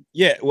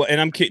 yeah. Well,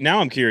 and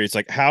I'm curious,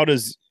 like, how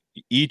does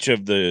each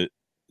of the,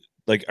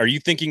 like, are you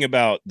thinking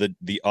about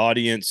the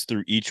audience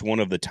through each one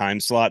of the time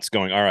slots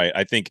going, all right,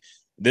 I think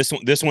this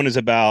one is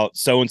about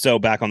so-and-so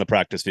back on the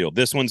practice field.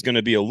 This one's going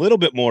to be a little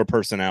bit more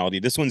personality.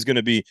 This one's going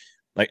to be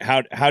like,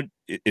 how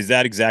is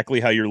that exactly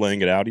how you're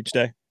laying it out each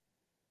day?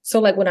 So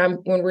like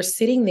when we're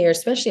sitting there,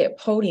 especially at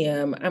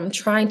podium, I'm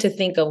trying to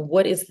think of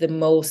what is the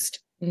most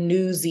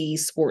newsy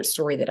sports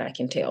story that I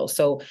can tell.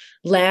 So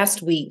last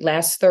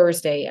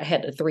Thursday, I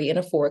had the 3 and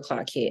a 4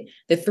 o'clock hit.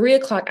 The 3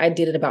 o'clock, I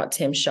did it about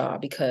Tim Shaw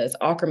because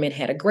Ackerman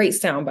had a great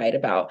soundbite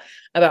about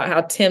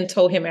how Tim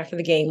told him after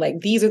the game,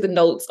 like, these are the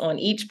notes on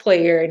each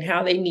player and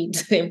how they need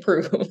to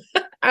improve.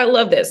 I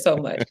love that so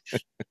much.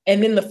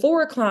 And then the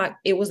 4 o'clock,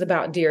 it was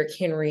about Derrick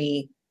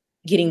Henry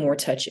getting more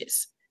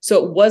touches.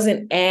 So it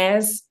wasn't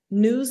as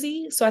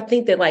newsy. So I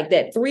think that like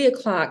that 3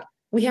 o'clock,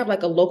 we have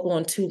like a local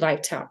on 2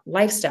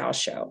 lifestyle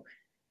show.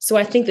 So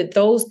I think that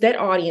that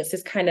audience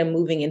is kind of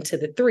moving into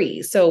the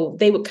 3. So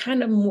they would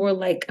kind of more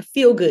like a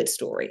feel good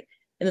story.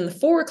 And then the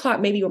 4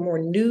 o'clock, maybe are more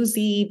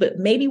newsy, but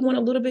maybe want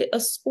a little bit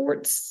of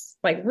sports,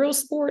 like real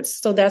sports.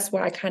 So that's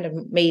why I kind of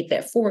made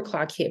that 4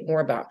 o'clock hit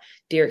more about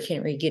Derrick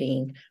Henry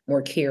getting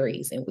more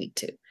carries in week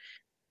 2.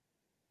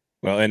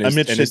 Well,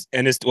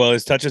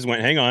 his touches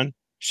went, hang on,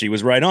 she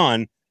was right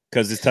on,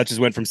 because his touches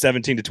went from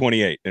 17 to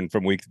 28 and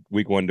from week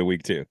 1 to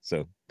week 2.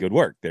 So good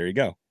work. There you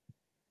go.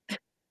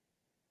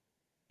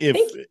 If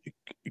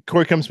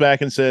Corey comes back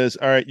and says,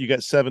 all right, you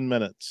got 7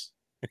 minutes,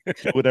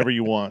 do whatever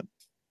you want.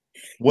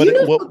 What's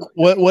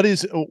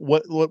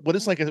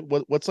like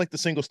the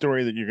single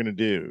story that you're going to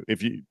do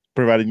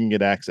provided you can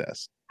get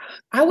access?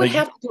 I would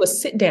have to do a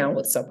sit down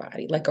with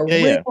somebody, like a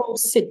real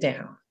sit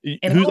down.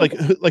 And who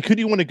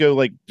do you want to go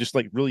like just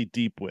like really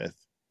deep with?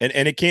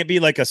 And it can't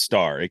be like a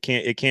star. It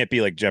can't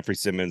be like Jeffrey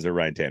Simmons or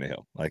Ryan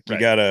Tannehill. Like you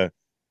gotta.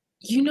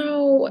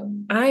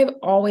 I've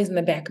always in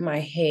the back of my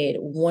head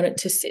wanted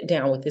to sit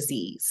down with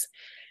Aziz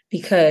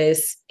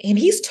and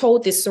he's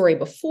told this story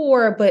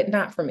before, but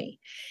not for me.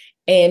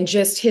 And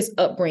just his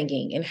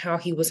upbringing and how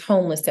he was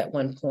homeless at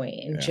one point.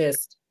 And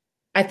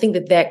I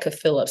think that could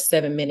fill up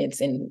 7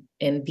 minutes and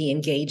be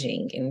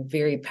engaging and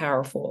very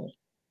powerful,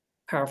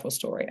 powerful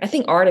story. I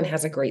think Arden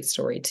has a great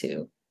story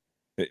too.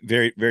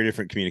 Very, very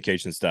different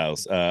communication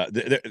styles.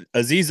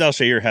 Aziz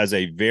Al-Shair has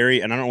a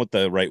very, and I don't know what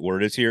the right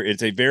word is here.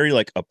 It's a very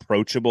like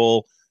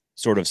approachable,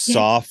 sort of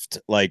soft,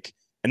 like,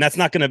 and that's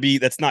not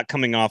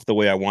coming off the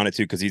way I want it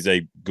to, because he's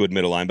a good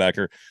middle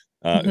linebacker.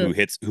 who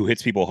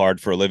hits people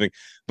hard for a living.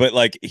 But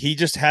like he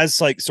just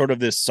has like sort of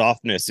this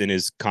softness in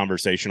his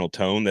conversational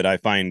tone that I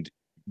find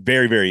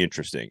very, very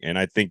interesting. And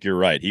I think you're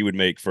right. He would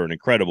make for an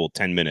incredible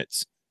 10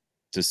 minutes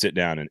to sit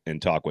down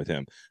and talk with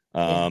him.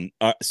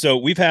 So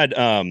we've had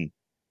the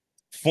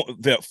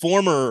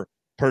former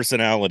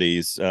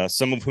personalities,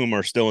 some of whom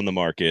are still in the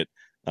market.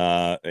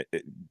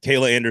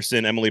 Kayla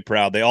Anderson, Emily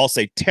Proud, they all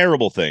say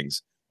terrible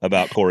things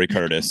about Corey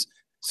Curtis.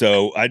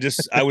 So I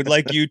would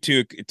like you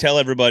to tell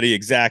everybody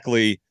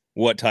exactly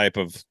what type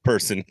of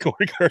person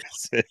Corey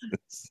Curtis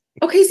is.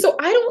 Okay, so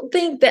I don't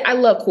think that I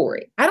love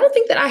Corey. I don't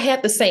think that I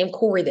had the same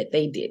Corey that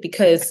they did,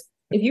 because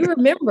if you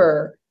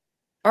remember,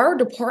 our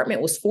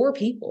department was 4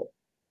 people.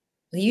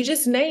 You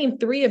just named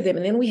 3 of them,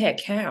 and then we had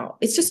Cal.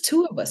 It's just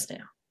 2 of us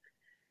now.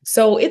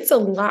 So it's a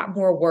lot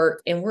more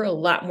work, and we're a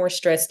lot more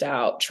stressed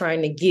out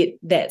trying to get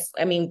that.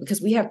 I mean,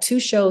 because we have 2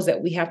 shows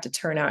that we have to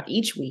turn out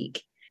each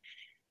week.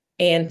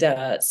 And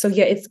so,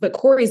 yeah, but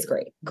Corey's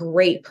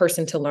great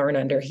person to learn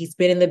under. He's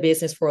been in the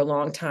business for a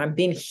long time,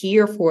 been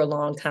here for a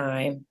long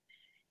time.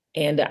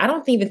 And I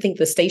don't even think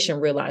the station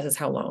realizes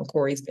how long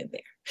Corey's been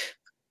there.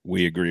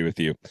 We agree with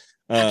you.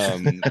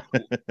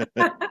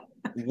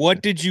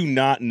 What did you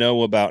not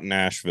know about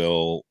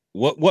Nashville?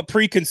 What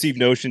preconceived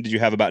notion did you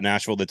have about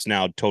Nashville that's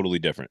now totally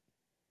different?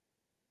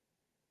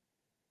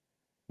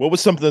 What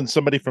was something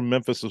somebody from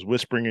Memphis was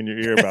whispering in your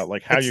ear about,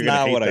 like how you're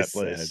going to hate that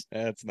place?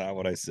 That's not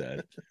what I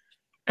said.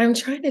 I'm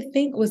trying to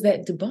think, was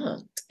that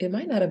debunked? It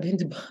might not have been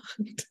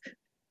debunked.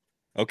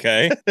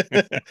 Okay.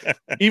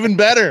 Even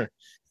better.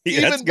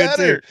 That's good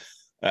too.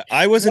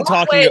 I wasn't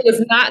Broadway talking.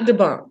 Was not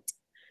debunked.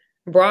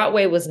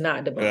 Broadway was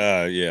not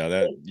debunked. Yeah,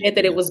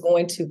 that it was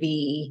going to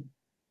be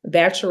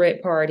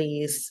bachelorette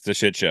parties. It's a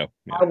shit show.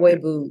 Cowboy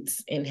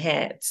boots and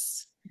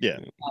hats. Yeah.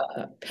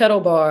 Pedal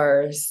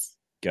bars.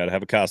 Got to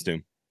have a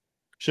costume.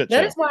 Shit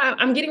that show. Is why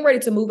I'm getting ready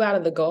to move out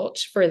of the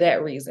Gulch for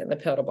that reason. The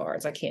pedal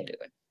bars, I can't do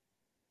it.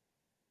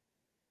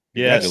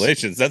 Yes.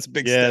 Congratulations. That's a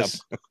big step.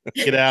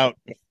 Get out.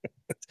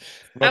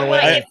 I'm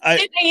like,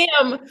 it's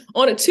 10 a.m.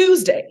 on a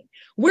Tuesday.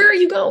 Where are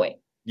you going?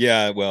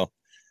 Yeah, well,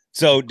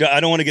 so I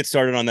don't want to get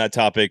started on that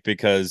topic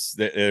because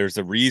there's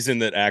a reason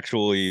that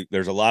actually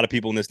there's a lot of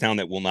people in this town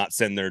that will not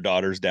send their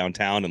daughters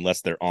downtown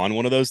unless they're on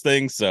one of those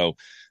things. So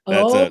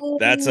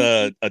that's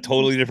a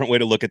totally different way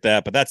to look at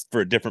that, but that's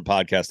for a different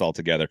podcast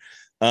altogether.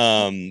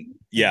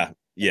 Yeah.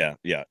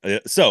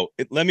 So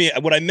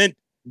what I meant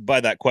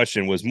by that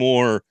question was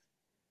more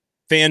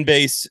fan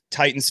base,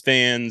 Titans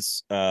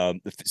fans,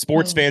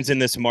 sports fans in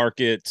this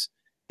market.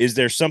 Is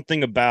there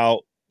something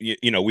about,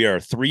 we are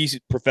a 3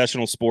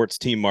 professional sports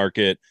team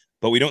market,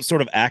 but we don't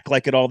sort of act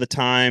like it all the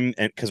time.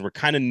 And because we're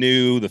kind of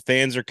new, the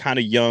fans are kind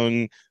of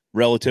young,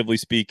 relatively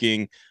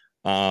speaking.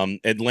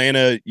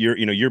 Atlanta,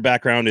 your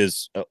background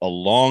is a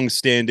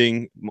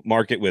long-standing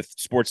market with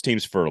sports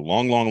teams for a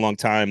long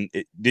time.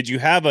 Did you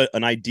have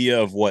an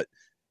idea of what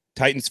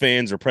Titans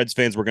fans or Preds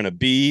fans were going to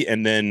be,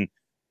 and then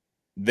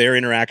their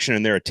interaction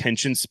and their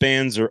attention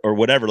spans or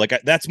whatever? Like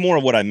that's more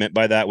of what I meant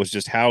by that, was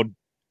just how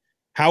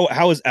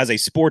is, as a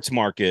sports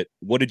market,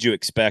 what did you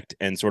expect,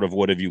 and sort of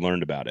what have you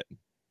learned about it?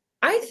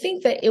 I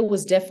think that it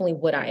was definitely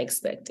what I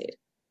expected.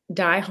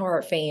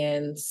 Diehard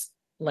fans,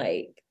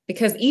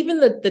 because even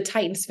the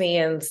Titans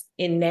fans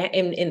in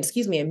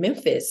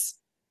Memphis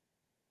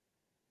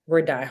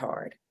were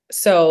diehard.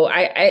 So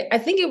I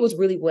think it was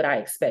really what I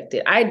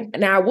expected.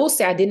 I will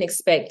say I didn't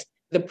expect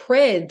the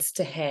Preds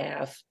to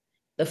have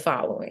the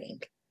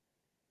following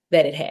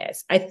that it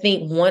has. I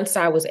think once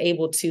I was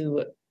able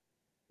to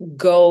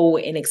go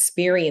and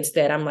experience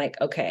that, I'm like,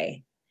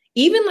 okay,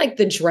 even like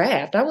the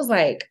draft, I was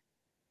like,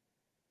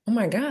 oh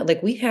my God,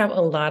 like we have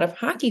a lot of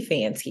hockey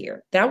fans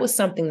here. That was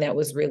something that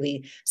was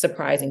really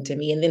surprising to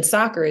me. And then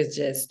soccer is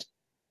just,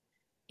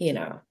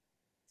 they're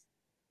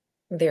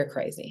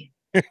crazy.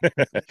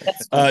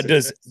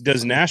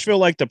 Does Nashville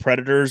like the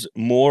Predators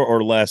more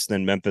or less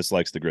than Memphis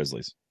likes the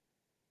Grizzlies?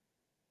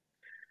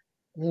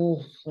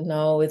 Ooh,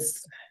 no,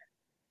 it's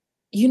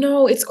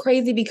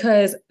crazy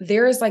because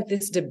there is like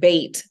this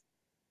debate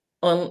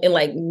in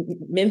like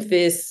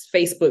Memphis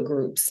Facebook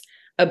groups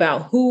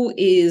about who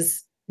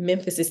is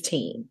Memphis's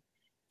team.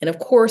 And of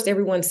course,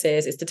 everyone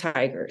says it's the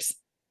Tigers.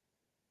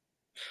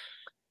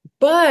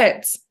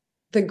 But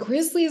the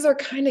Grizzlies are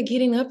kind of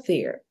getting up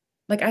there.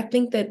 Like, I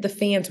think that the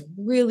fans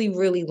really,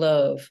 really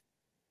love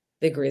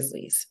the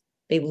Grizzlies.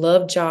 They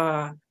love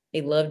Ja.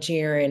 They love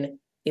Jaren.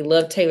 They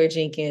love Taylor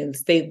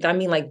Jenkins.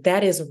 That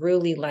is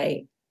really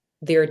like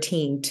their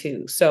team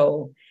too.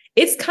 So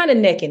it's kind of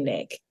neck and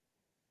neck.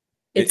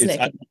 It's neck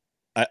and neck.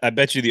 I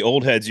bet you the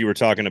old heads you were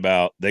talking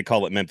about, they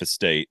call it Memphis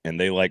State, and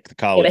they like the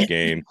college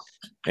game.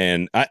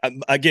 And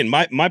again,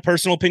 my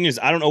personal opinion is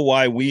I don't know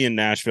why we in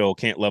Nashville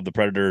can't love the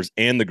Predators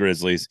and the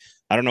Grizzlies.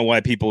 I don't know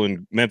why people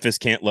in Memphis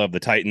can't love the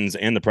Titans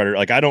and the Predators.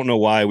 Like, I don't know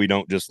why we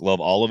don't just love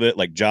all of it.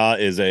 Like, Ja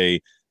is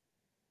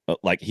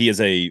he is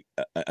an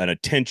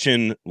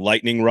attention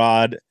lightning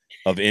rod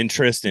of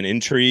interest and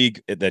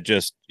intrigue that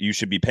just you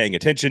should be paying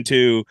attention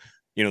to.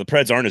 The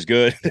Preds aren't as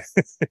good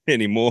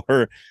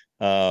anymore.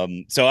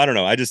 So I don't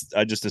know. I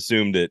just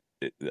assumed that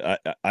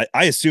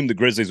I assumed the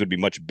Grizzlies would be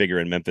much bigger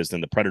in Memphis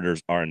than the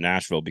Predators are in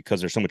Nashville because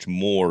there's so much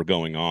more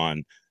going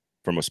on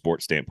from a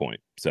sports standpoint.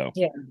 So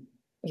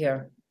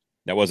yeah,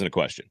 that wasn't a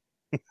question.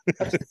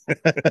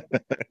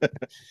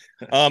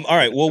 All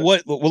right. Well,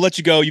 we'll let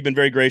you go. You've been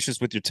very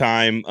gracious with your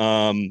time.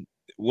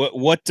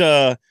 What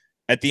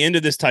at the end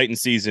of this Titan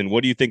season,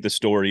 what do you think the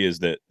story is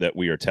that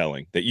we are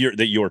telling, that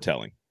you're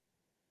telling?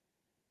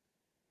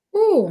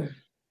 Ooh,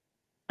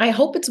 I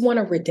hope it's one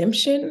of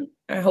redemption.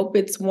 I hope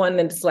it's one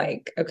that's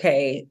like,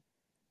 okay,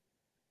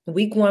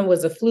 week one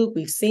was a fluke.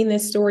 We've seen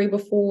this story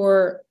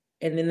before.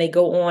 And then they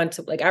go on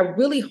to like, I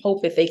really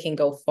hope that they can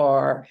go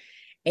far.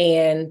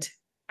 And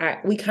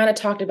we kind of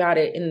talked about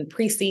it in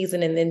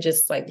preseason and then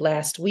just like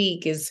last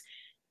week is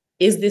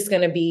this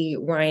going to be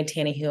Ryan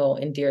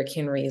Tannehill and Derrick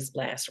Henry's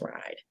last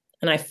ride?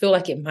 And I feel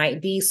like it might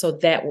be. So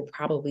that will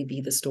probably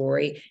be the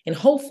story. And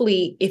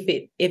hopefully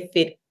if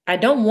it, I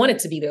don't want it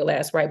to be their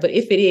last ride, but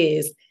if it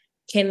is,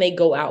 can they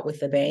go out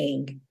with a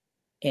bang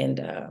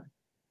and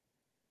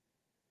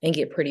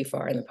get pretty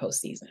far in the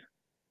postseason?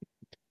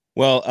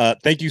 Well,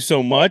 thank you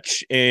so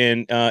much.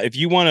 And if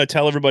you want to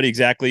tell everybody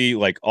exactly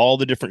like all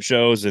the different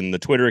shows and the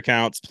Twitter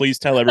accounts, please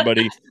tell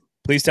everybody.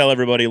 Please tell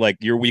everybody like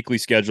your weekly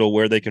schedule,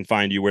 where they can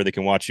find you, where they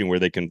can watch you, where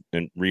they can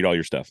and read all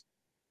your stuff.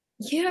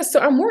 Yeah, so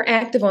I'm more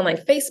active on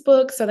like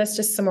Facebook. So that's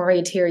just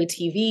Samaria Terry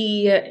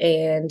TV,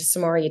 and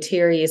Samaria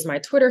Terry is my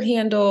Twitter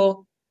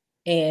handle.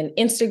 And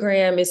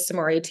Instagram is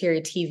Samaria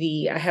Terry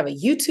TV. I have a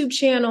YouTube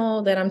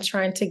channel that I'm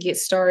trying to get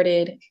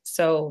started.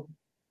 So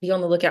be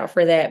on the lookout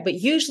for that. But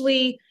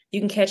usually you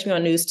can catch me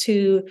on News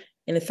 2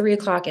 in the 3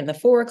 o'clock and the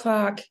 4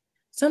 o'clock,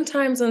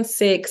 sometimes on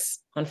 6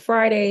 on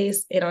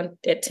Fridays and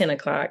at 10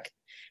 o'clock.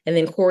 And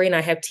then Corey and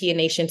I have Tia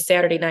Nation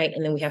Saturday night,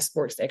 and then we have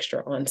Sports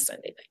Extra on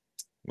Sunday night.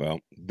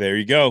 Well, there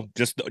you go.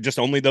 Just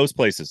only those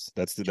places.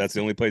 That's the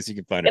only place you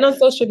can find it. And on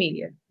social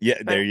media.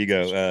 Yeah, there you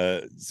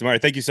go. Samaria,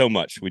 thank you so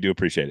much. We do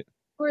appreciate it.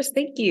 Of course,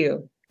 thank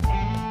you.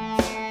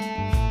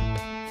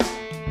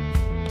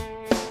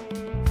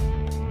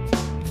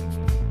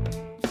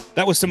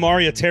 That was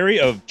Samaria Terry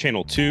of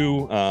Channel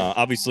 2.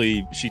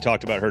 Obviously, she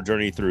talked about her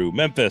journey through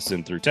Memphis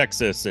and through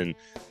Texas and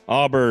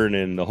Auburn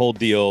and the whole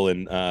deal.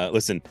 And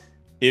listen,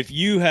 if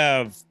you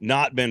have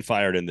not been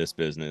fired in this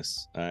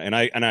business, and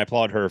I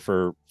applaud her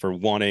for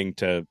wanting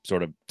to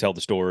sort of tell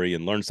the story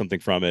and learn something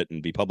from it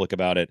and be public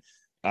about it.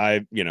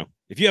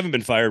 If you haven't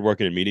been fired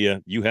working in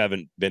media, you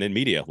haven't been in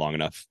media long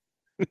enough.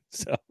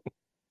 So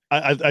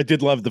I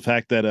did love the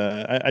fact that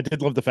I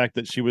did love the fact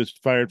that she was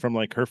fired from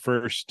like her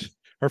first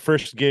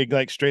gig,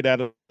 like straight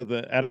out of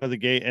the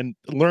gate, and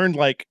learned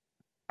like,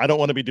 I don't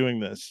want to be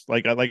doing this. I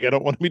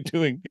don't want to be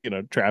doing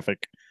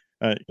traffic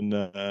in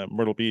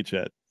Myrtle Beach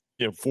at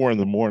 4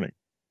 a.m.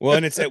 Well,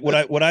 and it's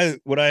what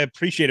I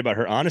appreciate about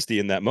her honesty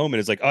in that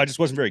moment is like, oh, I just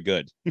wasn't very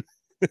good.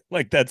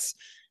 That's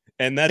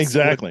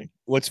exactly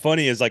what's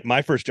funny is like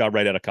my first job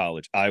right out of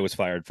college, I was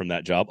fired from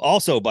that job,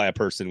 also by a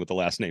person with the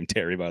last name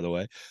Terry, by the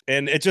way.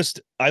 And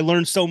I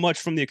learned so much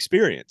from the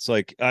experience.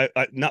 Like I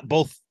not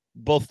both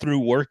through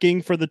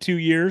working for the 2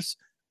 years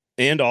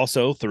and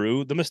also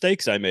through the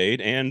mistakes I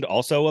made and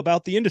also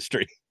about the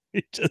industry.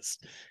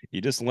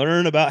 You just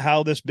learn about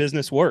how this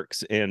business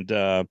works, and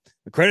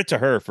credit to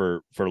her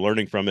for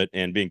learning from it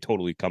and being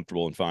totally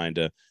comfortable and fine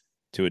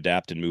to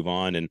adapt and move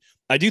on. And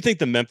I do think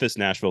the Memphis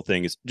Nashville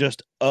thing is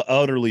just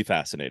utterly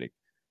fascinating.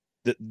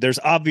 There's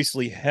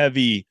obviously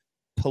heavy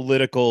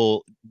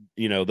political,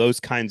 those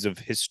kinds of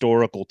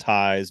historical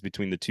ties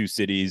between the two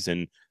cities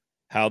and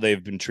how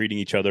they've been treating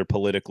each other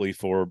politically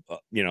for,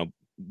 the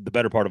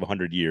better part of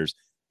 100 years.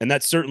 And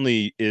that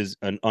certainly is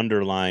an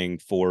underlying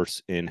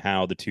force in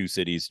how the two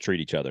cities treat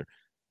each other.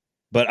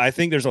 But I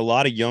think there's a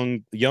lot of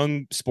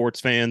young sports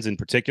fans in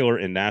particular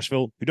in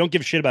Nashville who don't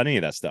give a shit about any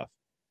of that stuff.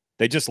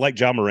 They just like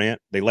Ja Morant.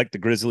 They like the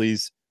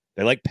Grizzlies.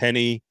 They like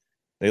Penny.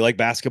 They like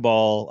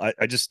basketball.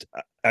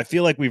 I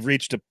feel like we've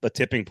reached a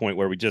tipping point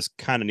where we just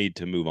kind of need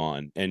to move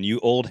on. And you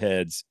old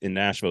heads in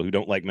Nashville who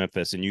don't like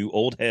Memphis, and you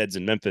old heads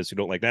in Memphis who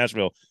don't like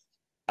Nashville,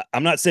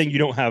 I'm not saying you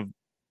don't have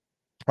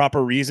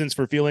proper reasons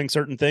for feeling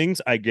certain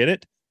things. I get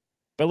it.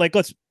 But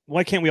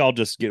why can't we all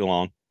just get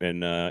along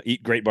and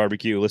eat great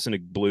barbecue, listen to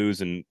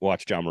blues, and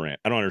watch Ja Morant?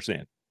 I don't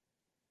understand.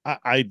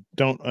 I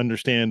don't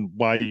understand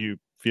why you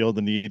feel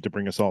the need to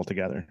bring us all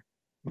together.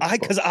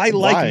 Because I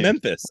like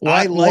Memphis.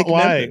 Why?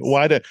 Memphis.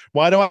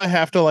 Why do I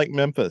have to like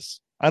Memphis?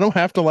 I don't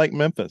have to like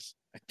Memphis.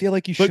 I feel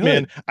like you Look, should.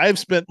 man, I've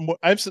spent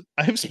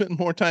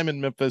more time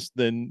in Memphis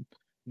than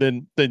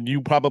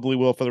you probably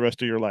will for the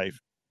rest of your life.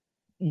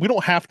 We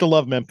don't have to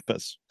love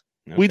Memphis.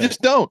 Okay. We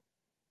just don't.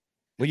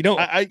 Well, you don't.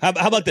 How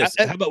about this?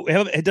 How about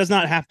it does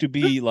not have to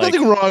be like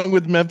nothing wrong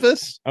with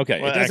Memphis.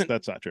 Okay, well,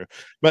 that's not true.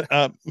 But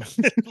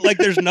like,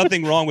 there's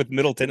nothing wrong with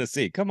Middle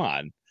Tennessee. Come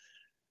on.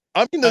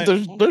 I mean,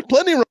 there's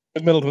plenty wrong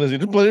with Middle Tennessee.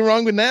 There's plenty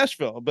wrong with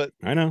Nashville. But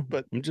I know.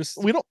 But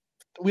we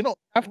don't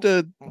have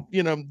to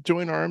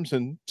join arms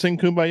and sing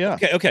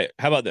Kumbaya. Okay.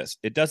 How about this?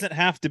 It doesn't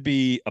have to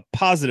be a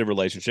positive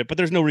relationship, but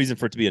there's no reason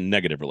for it to be a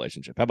negative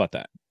relationship. How about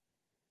that?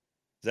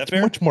 Is that It's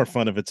fair? much more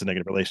fun if it's a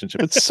negative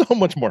relationship. It's so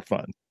much more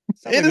fun.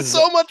 Sounds It like is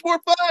so much more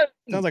fun.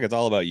 Sounds like it's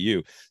all about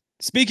you.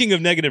 Speaking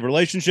of negative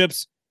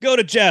relationships, go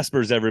to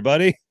Jasper's,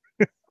 everybody.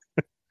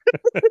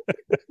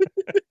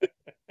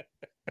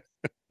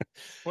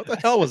 What the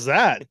hell was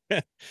that?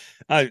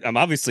 I'm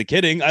obviously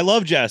kidding. I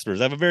love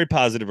Jasper's. I have a very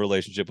positive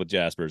relationship with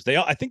Jasper's.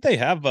 I think they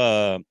have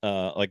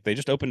like they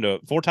just opened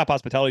Four Top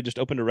Hospitality just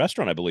opened a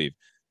restaurant, I believe,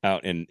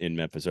 out in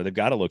Memphis, or they've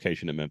got a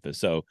location in Memphis.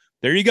 So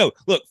there you go.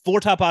 Look, Four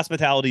Top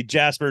Hospitality,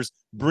 Jasper's,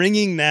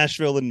 bringing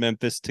Nashville and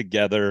Memphis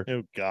together.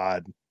 Oh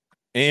God.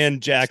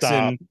 And Jackson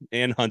Stop.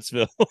 and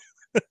Huntsville.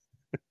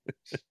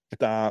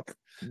 Stop.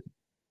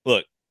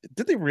 Look,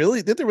 did they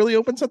really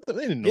open something?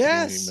 They didn't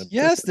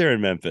yes, they're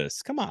in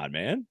Memphis. Come on,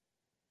 man.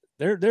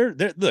 They're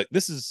look,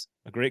 this is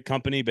a great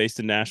company based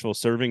in Nashville,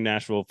 serving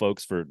Nashville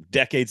folks for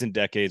decades and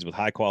decades with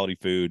high quality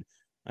food.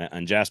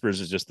 And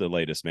Jasper's is just the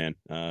latest, man.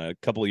 A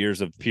couple of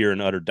years of pure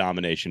and utter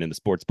domination in the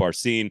sports bar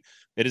scene.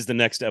 It is the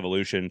next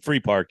evolution.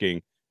 Free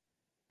parking.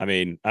 I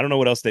mean, I don't know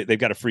what else they've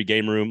got a free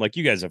game room. Like,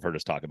 you guys have heard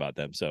us talk about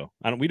them. So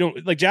we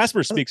don't like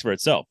Jasper speaks for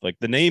itself. Like,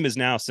 the name is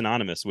now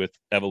synonymous with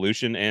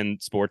evolution and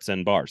sports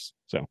and bars.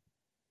 So,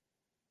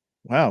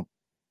 wow.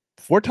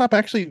 Four Top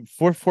has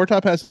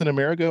an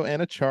Amerigo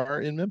and a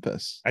Char in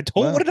Memphis. I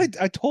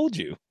told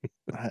you.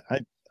 I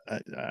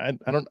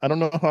don't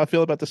know how I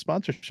feel about the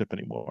sponsorship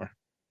anymore.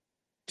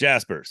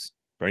 Jasper's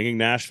bringing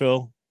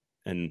Nashville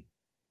and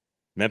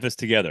Memphis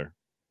together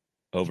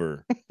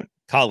over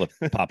collar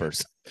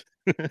poppers.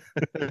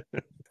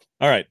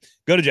 All right,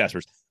 go to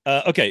Jasper's.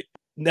 Okay,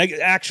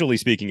 actually,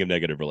 speaking of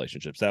negative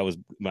relationships, that was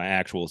my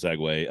actual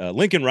segue.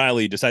 Lincoln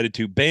Riley decided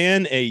to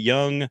ban a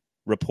young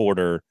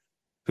reporter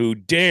who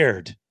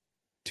dared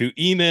to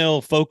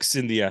email folks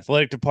in the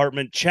athletic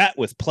department, chat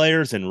with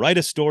players, and write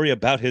a story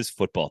about his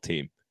football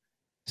team.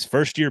 His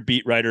first-year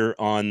beat writer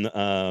on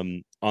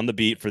the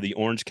beat for the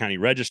Orange County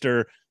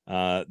Register.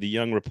 The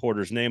young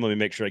reporter's name, let me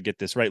make sure I get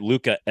this right,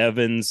 Luca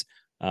Evans.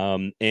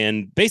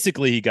 And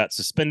basically he got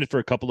suspended for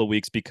a couple of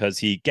weeks because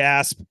he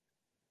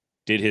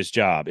did his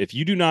job. If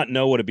you do not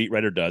know what a beat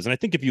writer does, and I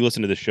think if you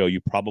listen to the show,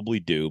 you probably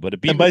do, but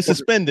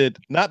suspended,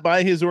 not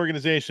by his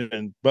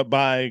organization, but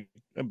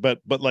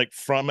like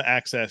from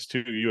access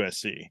to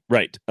USC.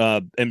 Right.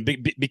 And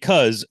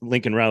because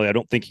Lincoln Riley, I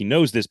don't think he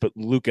knows this, but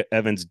Luca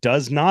Evans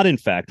does not in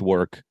fact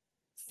work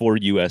for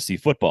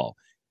USC football.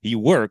 He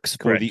works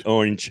for the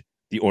Orange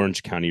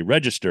County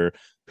Register,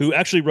 who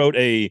actually wrote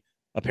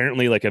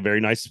apparently like a very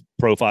nice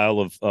profile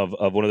of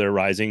one of their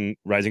rising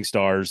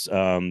stars,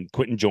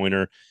 Quentin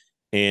Joyner,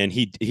 and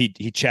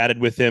he chatted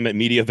with him at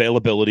media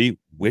availability,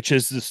 which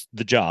is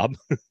the job,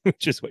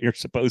 which is what you're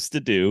supposed to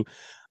do.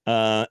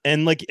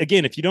 And like,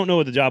 again, if you don't know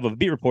what the job of a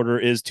beat reporter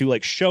is, to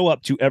like show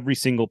up to every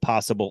single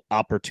possible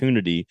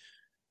opportunity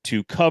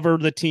to cover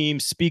the team,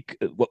 speak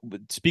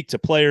to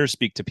players,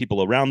 speak to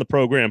people around the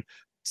program,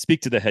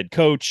 speak to the head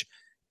coach,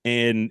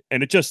 and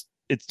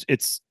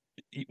it's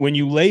when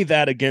you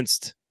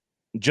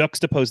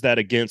juxtapose that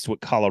against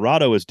what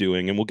Colorado is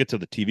doing, and we'll get to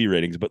the TV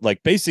ratings, but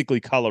like basically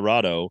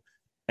Colorado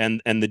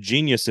and the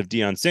genius of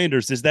Deion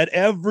Sanders is that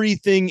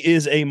everything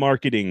is a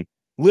marketing,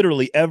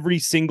 literally every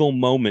single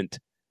moment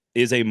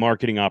is a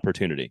marketing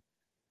opportunity.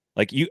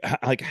 Like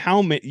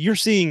you're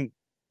seeing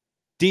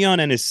Deion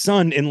and his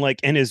son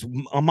and his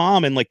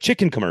mom in like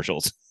chicken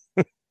commercials,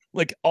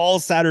 like all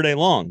Saturday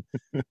long.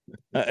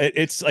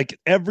 It's like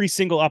every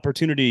single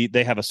opportunity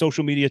they have a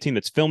social media team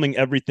that's filming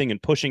everything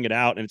and pushing it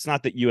out. And it's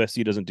not that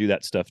USC doesn't do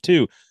that stuff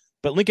too,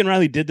 but Lincoln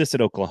Riley did this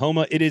at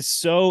Oklahoma. It is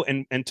so,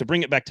 and to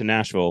bring it back to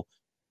Nashville,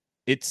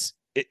 it's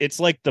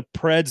like the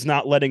Preds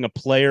not letting a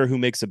player who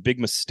makes a big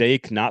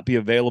mistake not be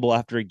available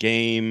after a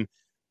game.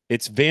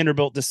 It's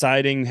Vanderbilt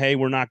deciding, hey,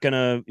 we're not going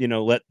to,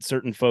 let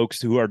certain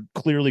folks who are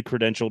clearly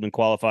credentialed and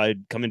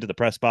qualified come into the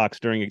press box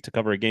to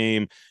cover a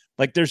game.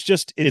 Like there's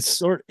just, it's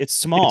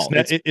small.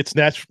 It's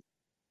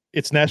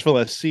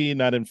Nashville SC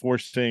not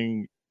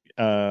enforcing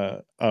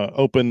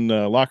open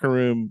locker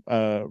room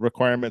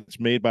requirements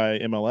made by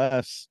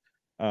MLS,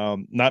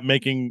 not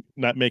making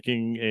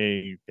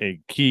a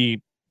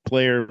key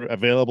player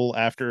available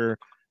after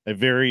a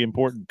very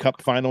important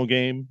cup final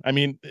game. I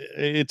mean,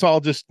 it's all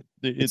just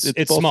it's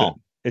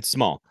small. It's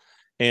small.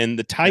 And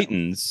the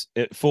Titans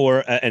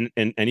and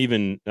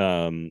even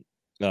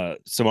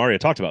Samaria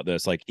talked about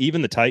this, like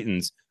even the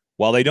Titans,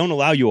 while they don't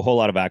allow you a whole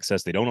lot of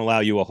access, they don't allow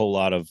you a whole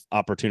lot of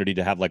opportunity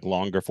to have like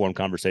longer form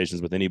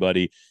conversations with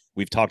anybody.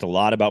 We've talked a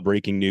lot about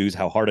breaking news,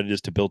 how hard it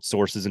is to build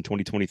sources in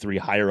 2023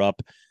 higher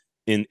up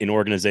in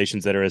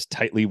organizations that are as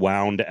tightly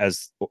wound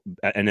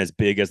and as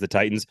big as the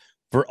Titans.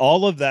 For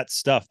all of that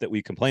stuff that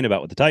we complain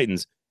about with the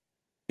Titans,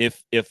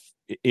 if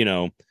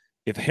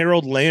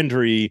Harold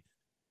Landry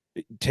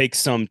takes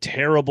some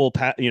terrible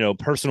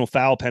personal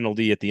foul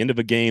penalty at the end of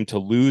a game to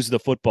lose the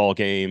football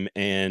game,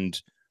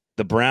 and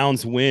the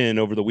Browns win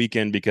over the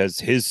weekend because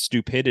his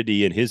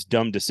stupidity and his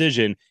dumb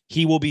decision,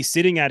 he will be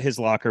sitting at his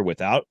locker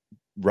without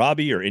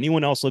Robbie or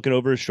anyone else looking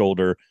over his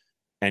shoulder,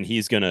 and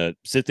he's gonna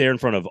sit there in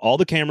front of all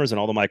the cameras and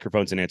all the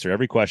microphones and answer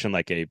every question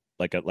like an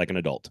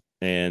adult.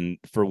 And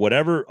for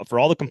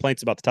all the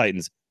complaints about the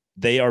Titans,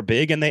 They are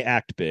big and they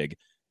act big.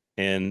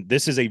 And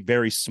this is a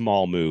very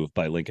small move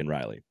by Lincoln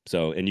Riley.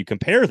 So, and you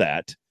compare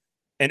that,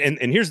 and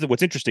here's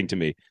what's interesting to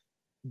me.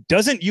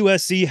 Doesn't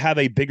USC have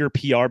a bigger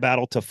PR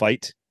battle to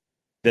fight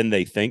than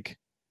they think?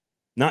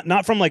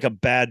 Not from like a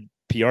bad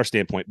PR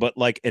standpoint, but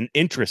like an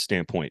interest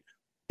standpoint.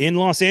 In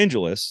Los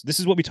Angeles, this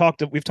is what we've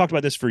talked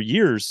about this for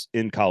years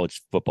in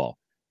college football.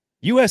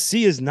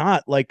 USC is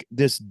not like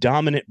this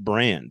dominant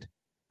brand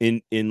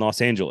in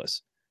Los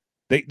Angeles.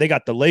 They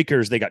got the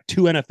Lakers, they got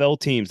two NFL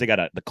teams, they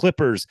got the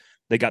Clippers,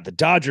 they got the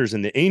Dodgers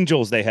and the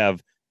Angels. They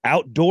have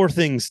outdoor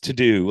things to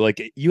do.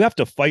 Like, you have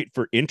to fight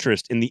for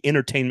interest in the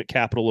entertainment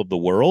capital of the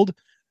world.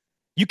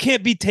 You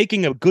can't be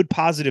taking a good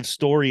positive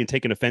story and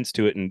taking offense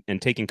to it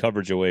and taking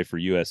coverage away for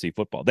USC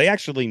football. They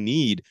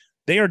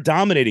are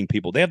dominating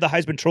people. They have the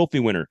Heisman Trophy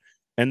winner,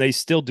 and they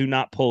still do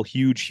not pull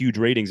huge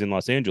ratings in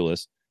Los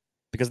Angeles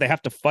because they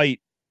have to fight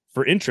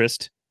for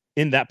interest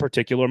in that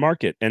particular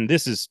market. And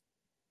this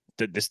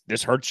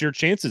hurts your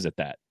chances at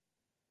that.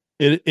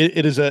 It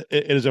is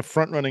a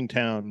front running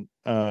town,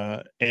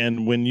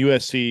 and when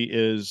USC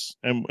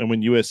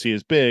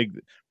is big,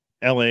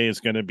 LA is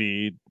going to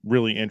be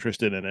really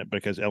interested in it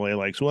because LA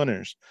likes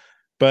winners.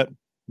 But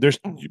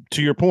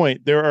to your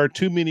point, there are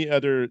too many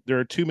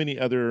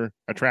other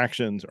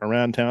attractions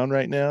around town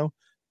right now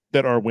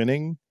that are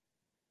winning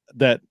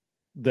that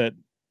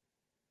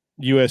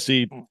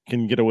USC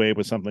can get away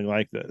with something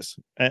like this,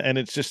 and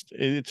it's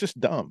just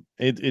dumb.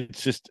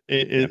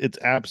 It's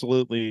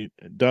absolutely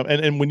dumb.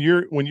 And when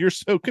you're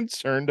so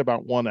concerned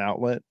about one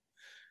outlet,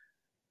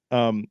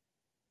 and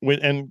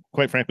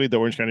quite frankly, the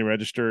Orange County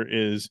Register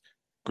is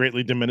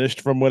greatly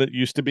diminished from what it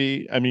used to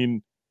be. I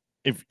mean,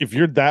 if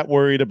you're that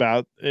worried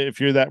about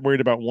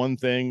one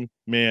thing,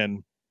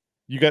 man,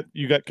 you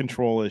got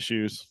control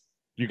issues.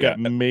 You got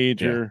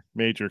major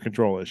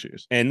control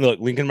issues. And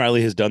look, Lincoln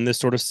Riley has done this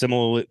sort of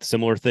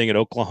similar thing at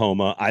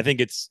Oklahoma. I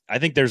think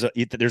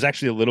there's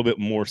actually a little bit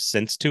more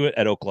sense to it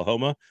at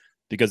Oklahoma,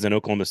 because in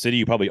Oklahoma City,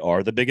 you probably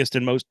are the biggest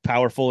and most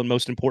powerful and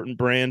most important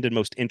brand and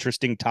most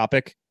interesting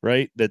topic,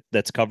 right?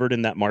 That's covered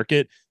in that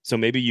market. So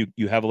maybe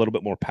you have a little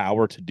bit more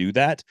power to do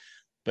that.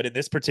 But in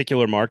this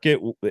particular market,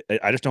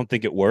 I just don't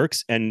think it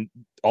works. And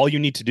all you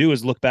need to do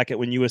is look back at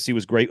when USC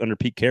was great under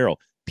Pete Carroll.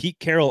 Pete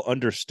Carroll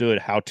understood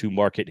how to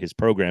market his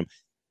program,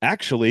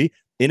 actually,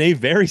 in a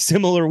very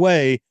similar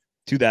way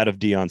to that of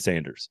Deion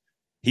Sanders.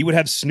 He would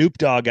have Snoop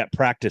Dogg at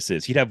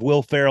practices. He'd have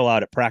Will Ferrell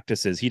out at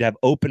practices. He'd have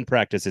open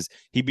practices.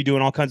 He'd be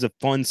doing all kinds of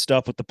fun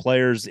stuff with the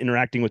players,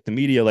 interacting with the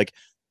media. Like,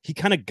 he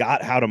kind of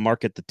got how to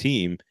market the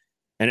team.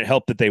 And it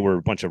helped that they were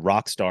a bunch of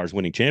rock stars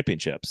winning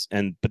championships.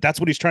 But that's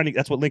what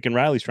Lincoln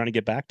Riley's trying to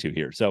get back to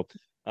here. So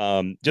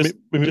just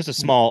a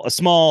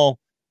small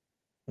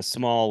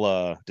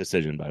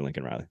decision by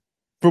Lincoln Riley.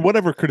 For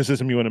whatever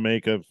criticism you want to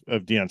make of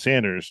Deion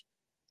Sanders,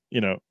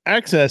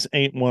 access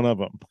ain't one of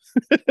them.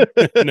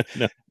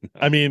 No.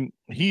 I mean,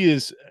 he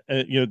is,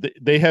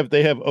 they have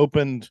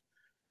opened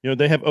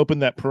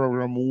that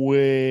program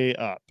way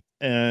up,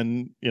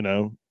 and,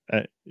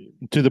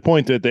 to the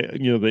point that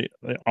they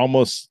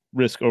almost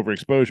risk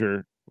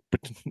overexposure.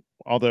 But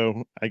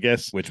although I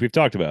guess, which we've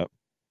talked about,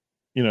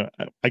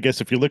 I guess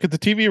if you look at the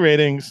TV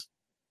ratings,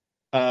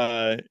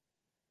 all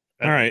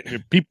right,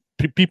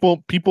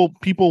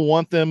 people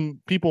want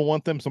them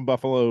some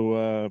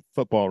Buffalo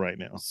football right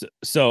now.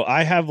 So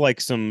I have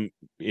like some,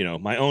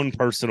 my own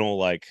personal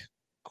like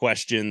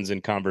questions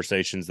and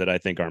conversations that I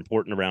think are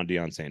important around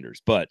Deion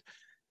Sanders. But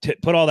to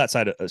put all that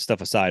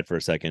stuff aside for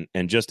a second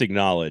and just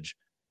acknowledge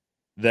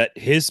that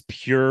his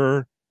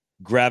pure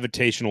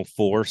gravitational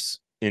force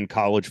in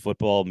college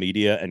football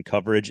media and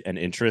coverage and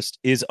interest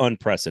is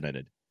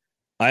unprecedented.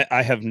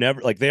 I have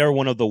never, like, they are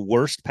one of the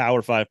worst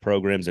Power 5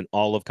 programs in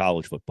all of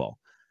college football.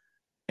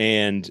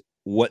 And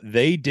what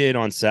they did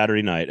on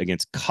Saturday night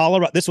against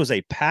Colorado, this was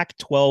a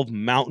Pac-12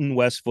 Mountain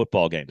West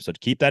football game. So to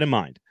keep that in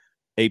mind,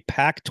 a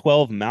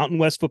Pac-12 Mountain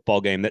West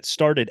football game that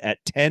started at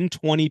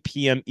 10:20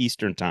 p.m.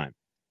 Eastern time.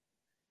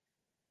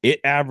 It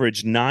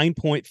averaged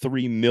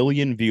 9.3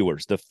 million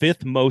viewers, the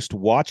fifth most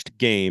watched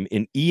game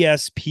in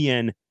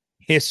ESPN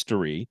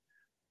history.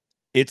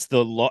 It's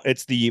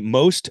the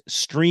most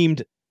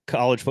streamed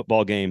college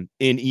football game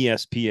in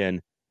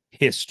ESPN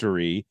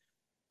history.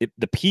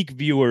 The peak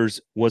viewers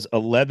was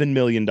 $11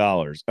 million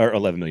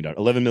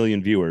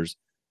viewers.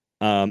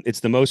 It's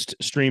the most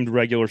streamed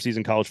regular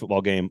season college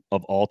football game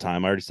of all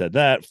time. I already said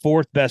that.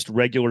 Fourth best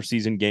regular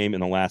season game in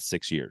the last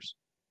 6 years.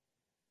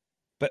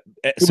 But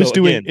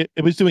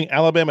it was doing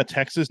Alabama,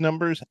 Texas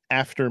numbers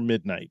after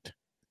midnight.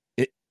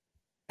 A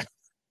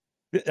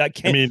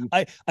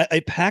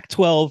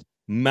Pac-12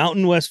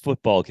 Mountain West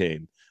football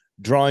game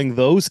drawing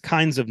those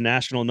kinds of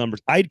national numbers.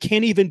 I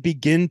can't even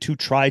begin to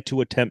try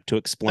to attempt to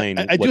explain.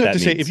 I do have to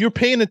say, if you're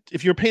paying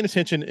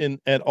attention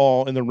at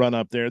all in the run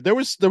up there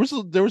was a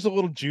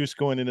little juice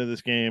going into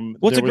this game.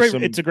 Well, it's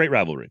a great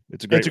rivalry.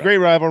 It's a great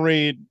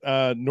rivalry.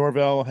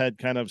 Norvell had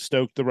kind of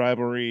stoked the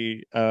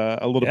rivalry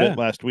a little bit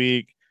last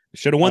week.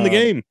 Should have won the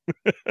game.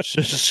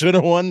 Should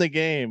have won the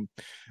game.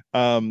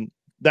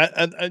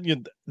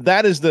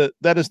 that is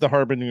the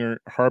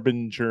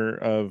harbinger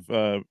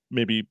of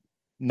maybe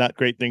not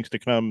great things to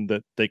come,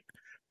 that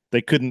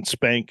they couldn't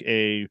spank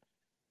a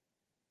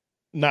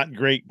not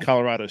great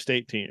Colorado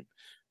State team.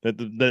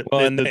 They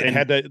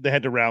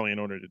had to rally in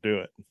order to do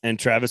it. And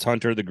Travis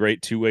Hunter, the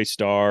great two-way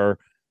star,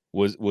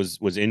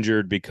 was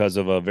injured because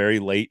of a very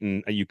late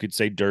and you could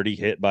say dirty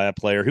hit by a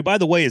player who, by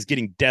the way, is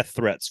getting death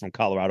threats from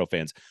Colorado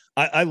fans.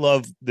 I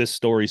love this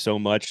story so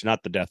much,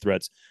 not the death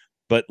threats,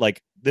 but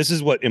like this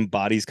is what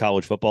embodies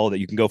college football, that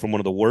you can go from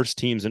one of the worst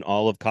teams in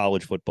all of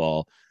college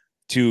football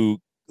to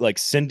like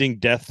sending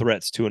death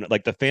threats to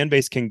like the fan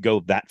base can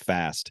go that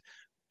fast.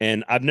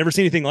 And I've never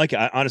seen anything like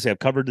it. Honestly, I've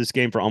covered this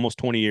game for almost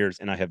 20 years,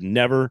 and I have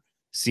never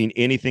seen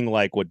anything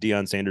like what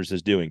Deion Sanders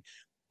is doing.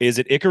 Is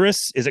it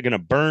Icarus? Is it going to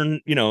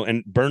burn,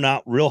 and burn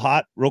out real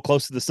hot, real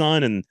close to the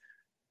sun? And,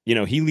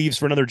 he leaves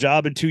for another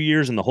job in 2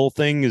 years and the whole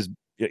thing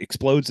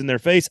explodes in their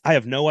face. I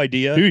have no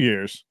idea. 2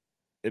 years.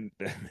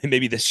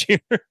 Maybe this year.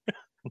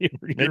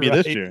 Maybe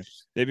right. This year.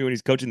 Maybe when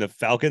he's coaching the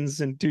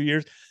Falcons in 2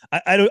 years.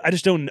 I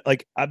just don't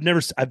like, I've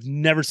never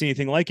seen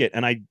anything like it.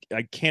 And I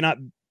cannot,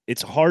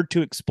 it's hard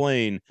to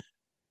explain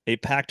a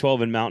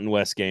Pac-12 and Mountain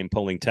West game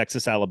pulling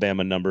Texas,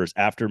 Alabama numbers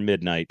after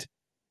midnight.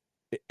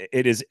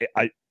 It is,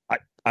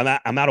 I'm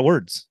out of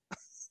words.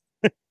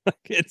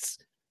 It's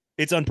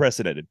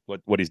unprecedented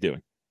what he's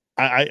doing.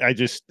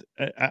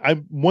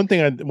 One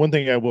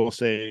thing I will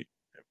say,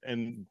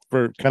 and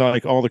for kind of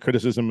like all the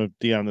criticism of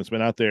Deion that's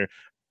been out there,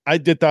 I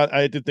did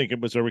think it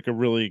was a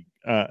really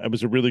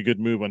good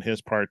move on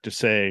his part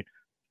to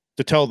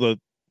tell the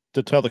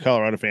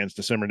Colorado fans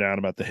to simmer down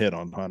about the hit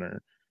on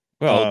Hunter.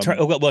 Well,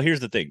 well, here's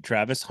the thing.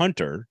 Travis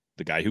Hunter,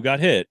 the guy who got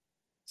hit,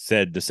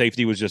 said the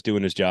safety was just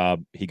doing his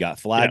job. He got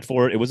flagged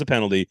for it. It was a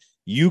penalty.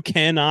 You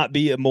cannot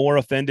be more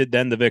offended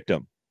than the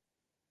victim.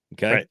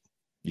 Okay? Right.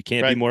 You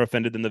can't be more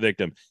offended than the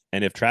victim.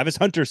 And if Travis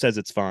Hunter says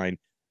it's fine,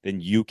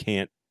 then you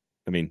can't.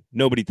 I mean,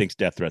 nobody thinks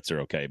death threats are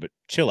okay, but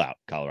chill out,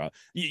 Colorado.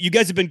 You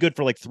guys have been good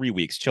for like 3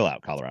 weeks. Chill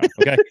out, Colorado.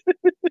 Okay?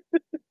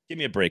 Give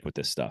me a break with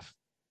this stuff.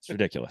 It's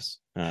ridiculous.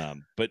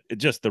 But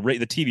just the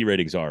TV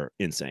ratings are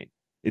insane.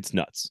 It's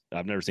nuts.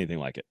 I've never seen anything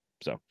like it.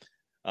 So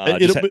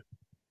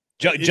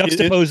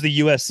juxtapose the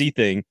USC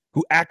thing,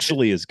 who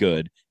actually is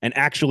good and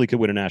actually could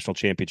win a national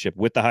championship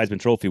with the Heisman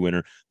Trophy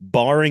winner,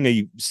 barring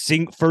a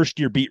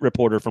first-year beat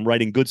reporter from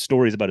writing good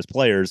stories about his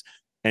players,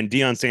 and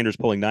Deion Sanders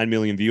pulling 9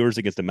 million viewers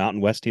against the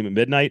Mountain West team at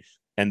midnight.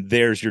 And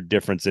there's your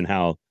difference in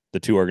how the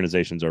two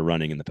organizations are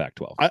running in the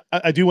Pac-12.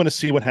 I do want to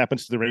see what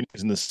happens to the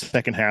ratings in the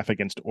second half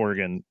against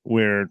Oregon,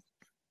 where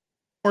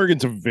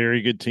Oregon's a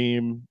very good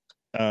team.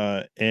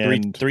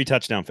 And three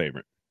touchdown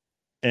favorite,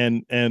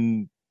 and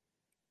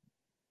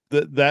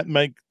that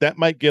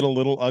might get a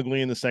little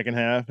ugly in the second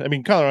half. I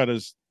mean, Colorado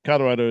is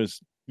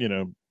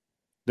they've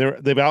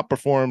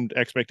outperformed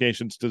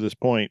expectations to this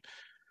point,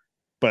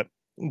 but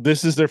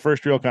this is their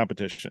first real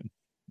competition,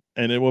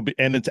 and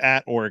it's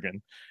at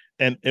Oregon,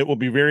 and it will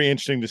be very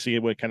interesting to see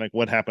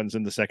what happens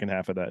in the second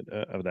half of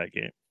that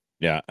game.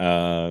 Yeah.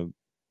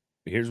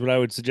 Here's what I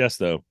would suggest,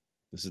 though.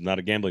 This is not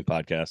a gambling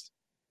podcast.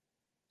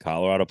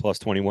 Colorado plus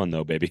 21,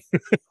 though, baby.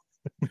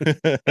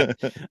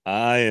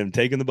 I am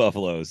taking the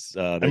Buffaloes.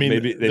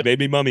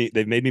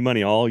 They've made me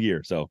money all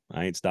year, so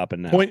I ain't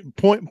stopping now.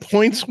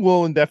 Points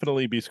will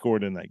indefinitely be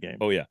scored in that game.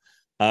 Oh yeah.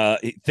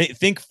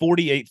 Think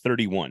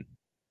 48-31,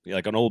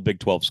 like an old Big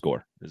 12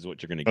 score is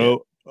what you're going to get.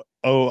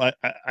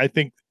 I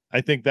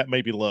think that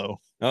may be low.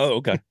 Oh,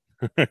 okay.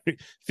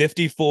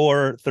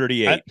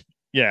 54-38.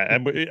 Yeah,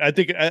 and I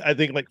think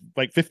like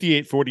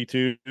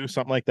 58-42,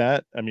 something like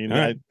that. I mean,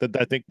 right.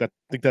 I think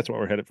that's what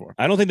we're headed for.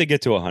 I don't think they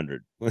get to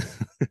 100.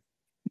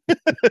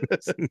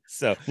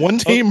 So one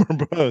team or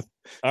both.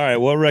 All right,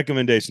 what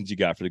recommendations you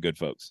got for the good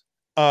folks?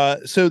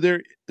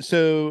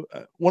 So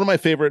one of my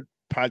favorite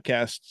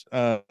podcasts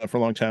for a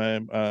long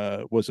time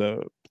was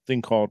a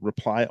thing called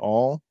Reply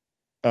All,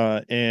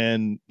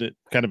 and it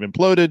kind of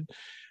imploded.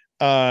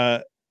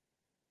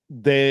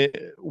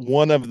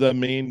 One of the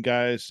main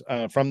guys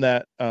from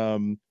that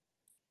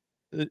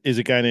is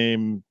a guy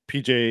named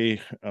PJ.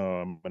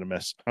 I'm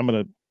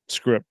gonna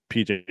screw up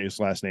PJ's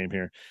last name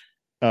here.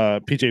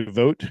 PJ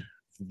Vogt,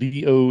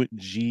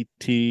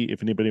 VOGT.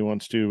 If anybody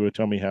wants to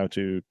tell me how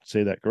to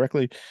say that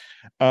correctly.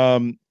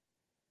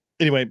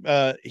 Anyway,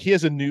 he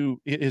has a new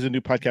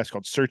podcast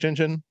called Search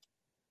Engine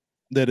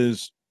that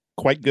is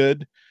quite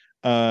good.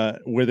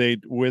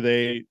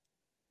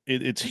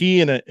 It's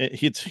he and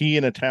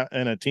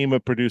a team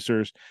of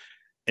producers,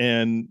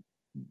 and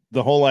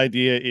the whole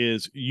idea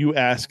is you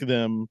ask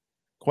them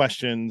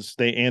questions,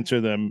 they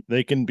answer them.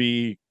 They can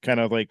be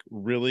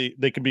really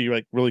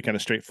kind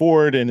of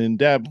straightforward and in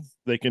depth.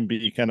 They can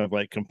be kind of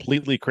like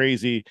completely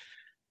crazy.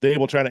 They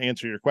will try to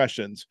answer your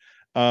questions.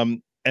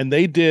 And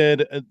they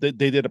did a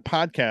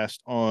podcast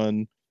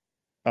on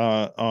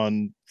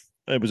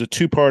it was a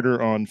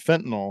 2-parter on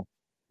fentanyl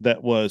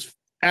that was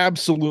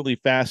absolutely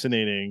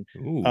fascinating.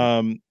 Ooh.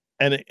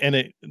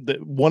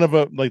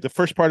 The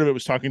first part of it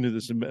was talking to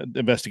this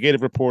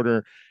investigative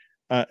reporter,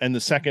 and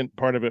the second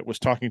part of it was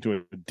talking to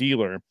a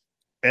dealer.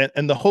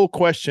 and the whole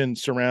question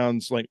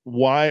surrounds like,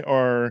 why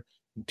are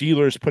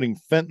dealers putting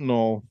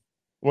fentanyl?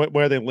 Why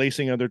are they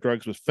lacing other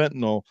drugs with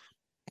fentanyl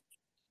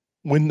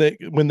when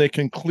they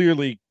can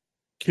clearly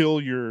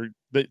kill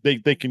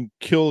they can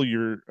kill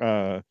your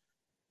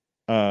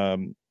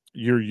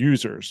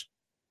users,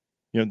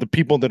 the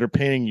people that are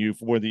paying you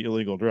for the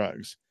illegal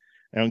drugs,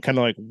 and kind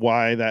of like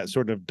why that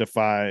sort of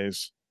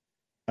defies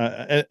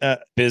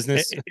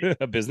business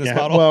a business yeah,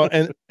 model.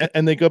 Well,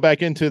 and they go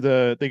back into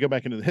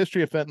the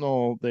history of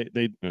fentanyl.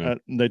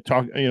 They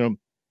talk,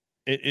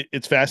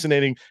 it's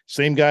fascinating.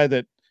 Same guy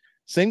that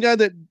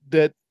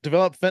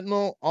developed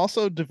fentanyl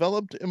also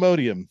developed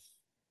Imodium.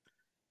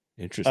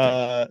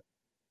 Interesting.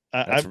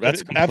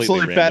 That's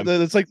absolutely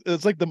random. It's like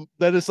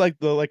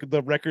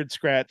the record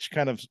scratch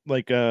kind of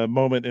like a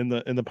moment in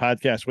the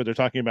podcast where they're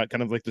talking about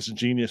kind of like this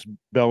genius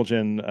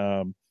Belgian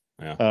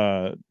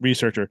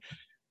researcher.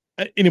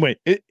 Anyway,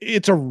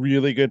 it's a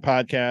really good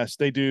podcast.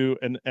 They do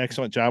an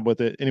excellent job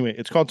with it. Anyway,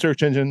 it's called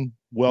Search Engine.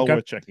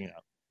 Worth checking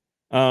out.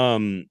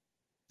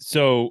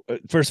 So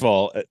first of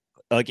all,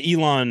 like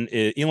Elon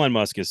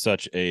Musk is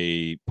such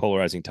a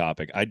polarizing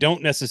topic.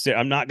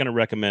 I'm not going to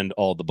recommend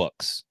all the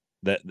books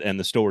and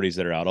the stories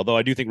that are out. Although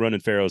I do think Ronan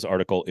Farrow's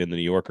article in the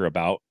New Yorker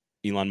about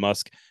Elon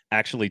Musk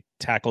actually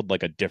tackled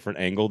like a different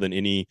angle than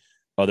any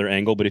other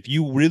angle. But if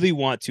you really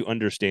want to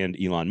understand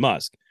Elon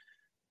Musk,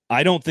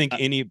 I don't think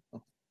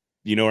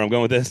you know where I'm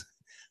going with this?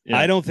 Yeah.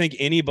 I don't think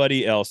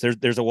anybody else.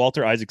 There's a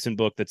Walter Isaacson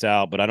book that's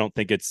out, but I don't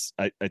think it's.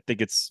 I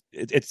think it's.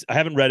 I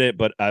haven't read it,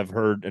 but I've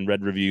heard and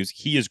read reviews.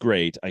 He is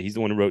great. He's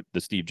the one who wrote the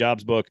Steve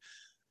Jobs book.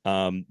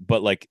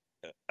 But like,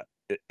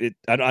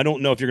 I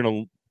don't know if you're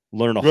going to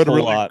learn a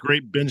whole lot.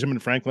 Great Benjamin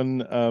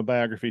Franklin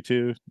biography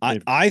too.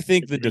 I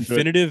think the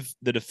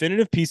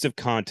definitive piece of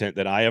content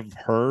that I have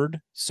heard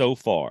so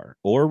far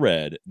or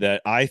read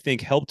that I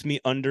think helped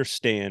me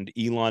understand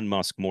Elon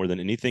Musk more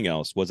than anything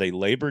else was a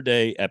Labor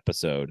Day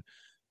episode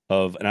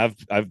of, and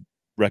I've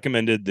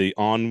recommended the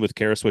On with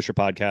Kara Swisher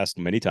podcast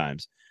many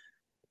times,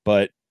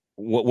 but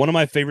one of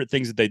my favorite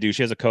things that they do,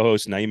 she has a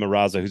co-host, Naima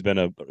Raza, who's been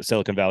a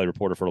Silicon Valley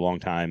reporter for a long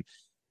time,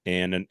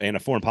 and a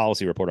foreign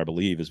policy reporter, I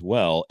believe, as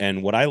well.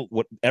 And what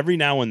every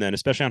now and then,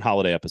 especially on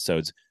holiday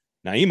episodes,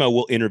 Naima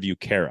will interview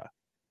Kara,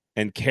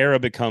 and Kara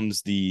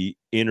becomes the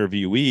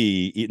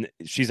interviewee.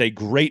 She's a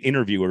great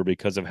interviewer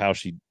because of how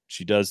she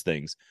does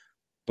things.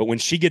 But when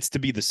she gets to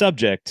be the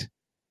subject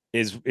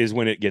is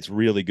when it gets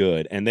really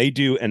good. And they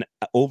do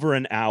over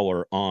an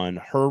hour on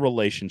her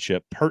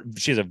relationship.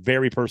 She has a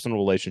very personal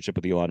relationship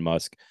with Elon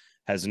Musk,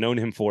 has known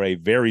him for a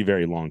very,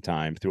 very long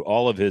time through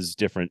all of his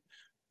different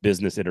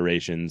business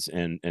iterations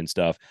and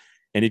stuff.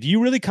 And if you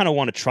really kind of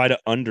want to try to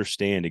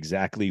understand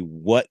exactly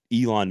what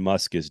Elon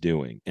Musk is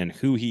doing and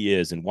who he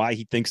is and why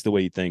he thinks the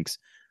way he thinks,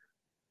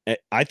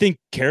 I think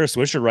Kara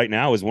Swisher right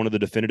now is one of the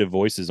definitive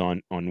voices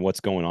on what's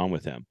going on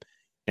with him.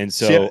 And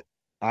so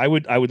I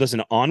would listen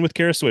to On with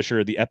Kara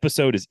Swisher. The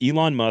episode is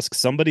Elon Musk,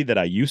 somebody that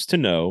I used to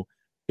know.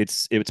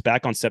 It's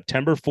back on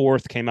September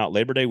 4th, came out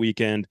Labor Day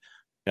weekend.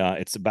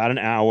 It's about an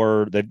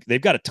hour.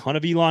 They've got a ton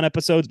of Elon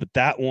episodes, but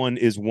that one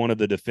is one of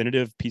the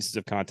definitive pieces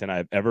of content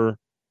I've ever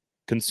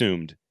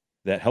consumed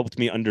that helped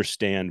me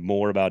understand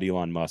more about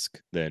Elon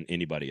Musk than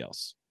anybody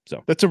else.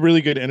 So that's a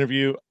really good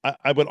interview.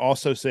 I would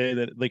also say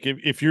that, like,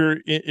 if you're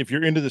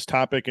into this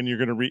topic and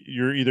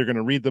you're either going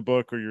to read the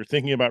book or you're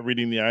thinking about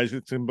reading the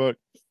Isaacson book,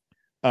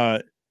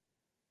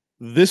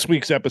 this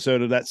week's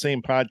episode of that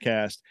same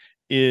podcast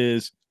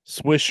is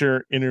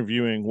Swisher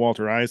interviewing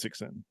Walter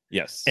Isaacson.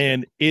 Yes.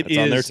 And it's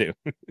on there too.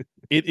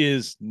 It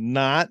is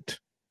not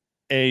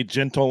a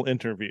gentle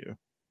interview.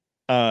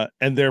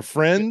 And they're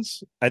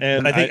friends.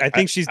 I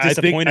think she's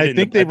disappointed. I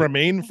think they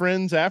remain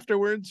friends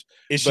afterwards.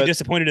 Is she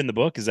disappointed in the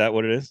book? Is that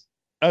what it is?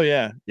 Oh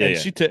yeah.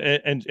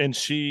 And and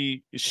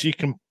she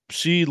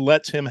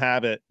lets him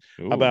have it.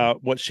 Ooh.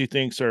 About what she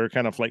thinks are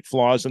kind of like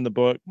flaws in the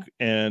book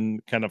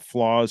and kind of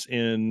flaws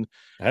in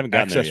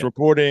access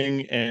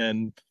reporting.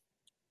 And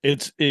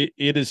it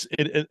is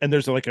and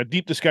there's like a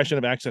deep discussion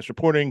of access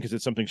reporting because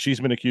it's something she's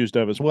been accused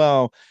of as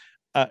well.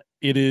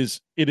 It is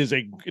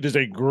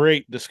a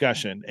great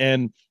discussion.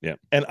 And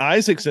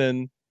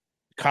Isaacson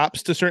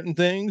cops to certain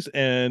things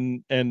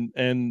and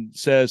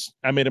says,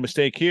 I made a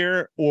mistake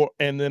here,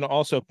 and then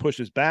also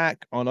pushes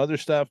back on other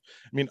stuff.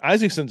 I mean,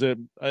 Isaacson's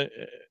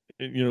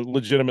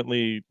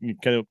legitimately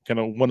kind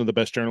of one of the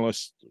best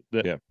journalists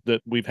that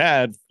we've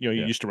had. He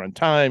used to run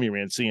Time, he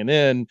ran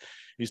CNN,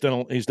 he's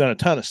done a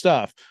ton of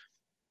stuff.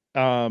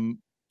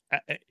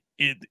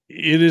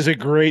 It is a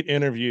great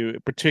interview,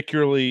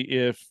 particularly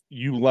if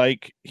you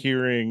like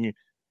hearing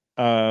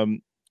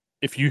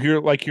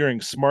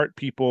hearing smart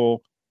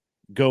people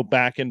go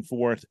back and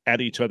forth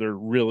at each other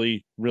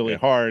really, really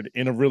hard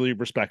in a really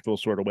respectful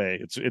sort of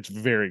way. It's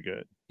very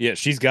good. Yeah,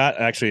 she's got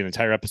actually an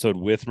entire episode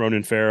with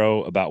Ronan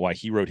Farrow about why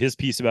he wrote his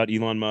piece about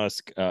Elon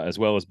Musk, as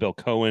well as Bill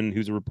Cohen,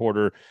 who's a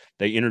reporter.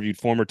 They interviewed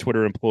former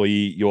Twitter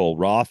employee Yoel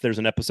Roth. There's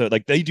an episode,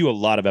 like they do a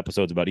lot of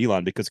episodes about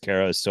Elon because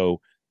Kara is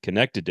so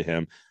connected to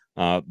him.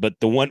 But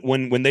the one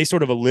when they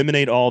sort of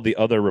eliminate all the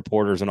other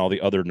reporters and all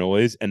the other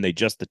noise, and they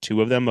just the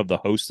two of them of the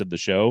hosts of the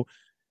show,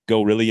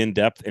 go really in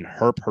depth in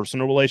her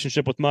personal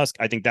relationship with Musk,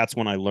 I think that's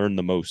when I learned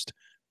the most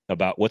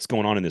about what's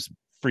going on in this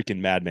freaking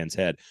madman's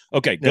head.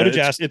 Okay, go to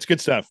Jasper. It's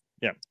good stuff.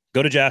 Yeah.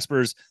 Go to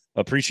Jasper's.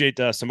 Appreciate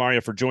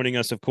Samaria for joining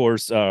us, of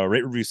course.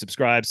 Rate, review,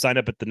 subscribe, sign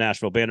up at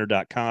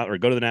thenashvillebanner.com or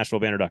go to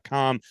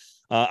thenashvillebanner.com.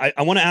 I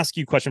want to ask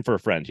you a question for a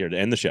friend here to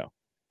end the show.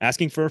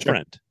 Asking for a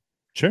friend.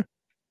 Sure.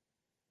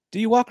 Do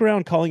you walk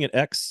around calling it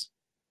X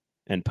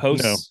and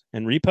posts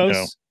and reposts?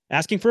 No.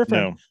 Asking for a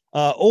friend.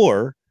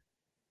 Or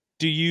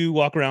do you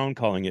walk around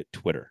calling it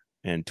Twitter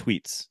and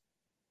tweets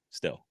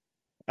still?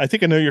 I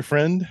think I know your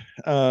friend.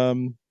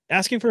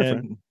 Asking for a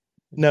friend.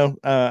 No,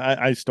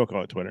 I still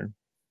call it Twitter.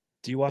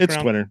 Do you walk It's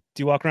around Twitter.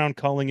 Do you walk around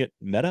calling it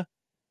Meta?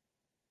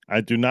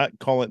 I do not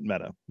call it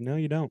Meta. No,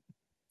 you don't.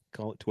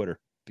 Call it Twitter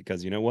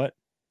because you know what?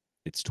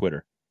 It's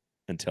Twitter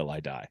until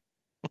I die.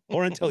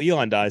 Or until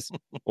Elon dies.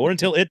 Or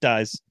until it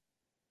dies.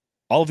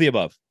 All of the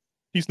above.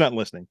 He's not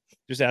listening.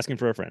 Just asking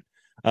for a friend.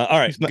 All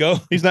right, go.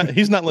 He's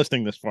not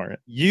listening this far.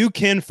 You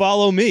can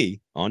follow me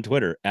on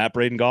Twitter at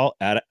Braden Gall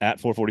at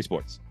 440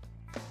 Sports.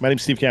 My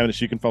name's Steve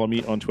Cavendish. You can follow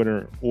me on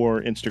Twitter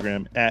or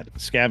Instagram at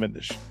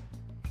Scavendish.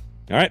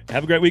 All right.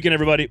 Have a great weekend,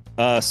 everybody.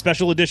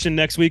 Special edition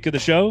next week of the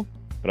show,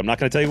 but I'm not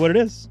going to tell you what it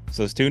is.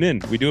 So tune in.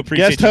 We do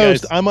appreciate Guest you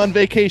host. guys. I'm on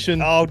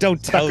vacation. Oh,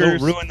 don't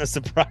Suckers. ruin the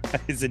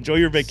surprise. Enjoy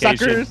your vacation.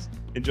 Suckers.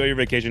 Enjoy your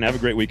vacation. Have a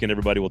great weekend,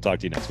 everybody. We'll talk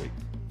to you next week.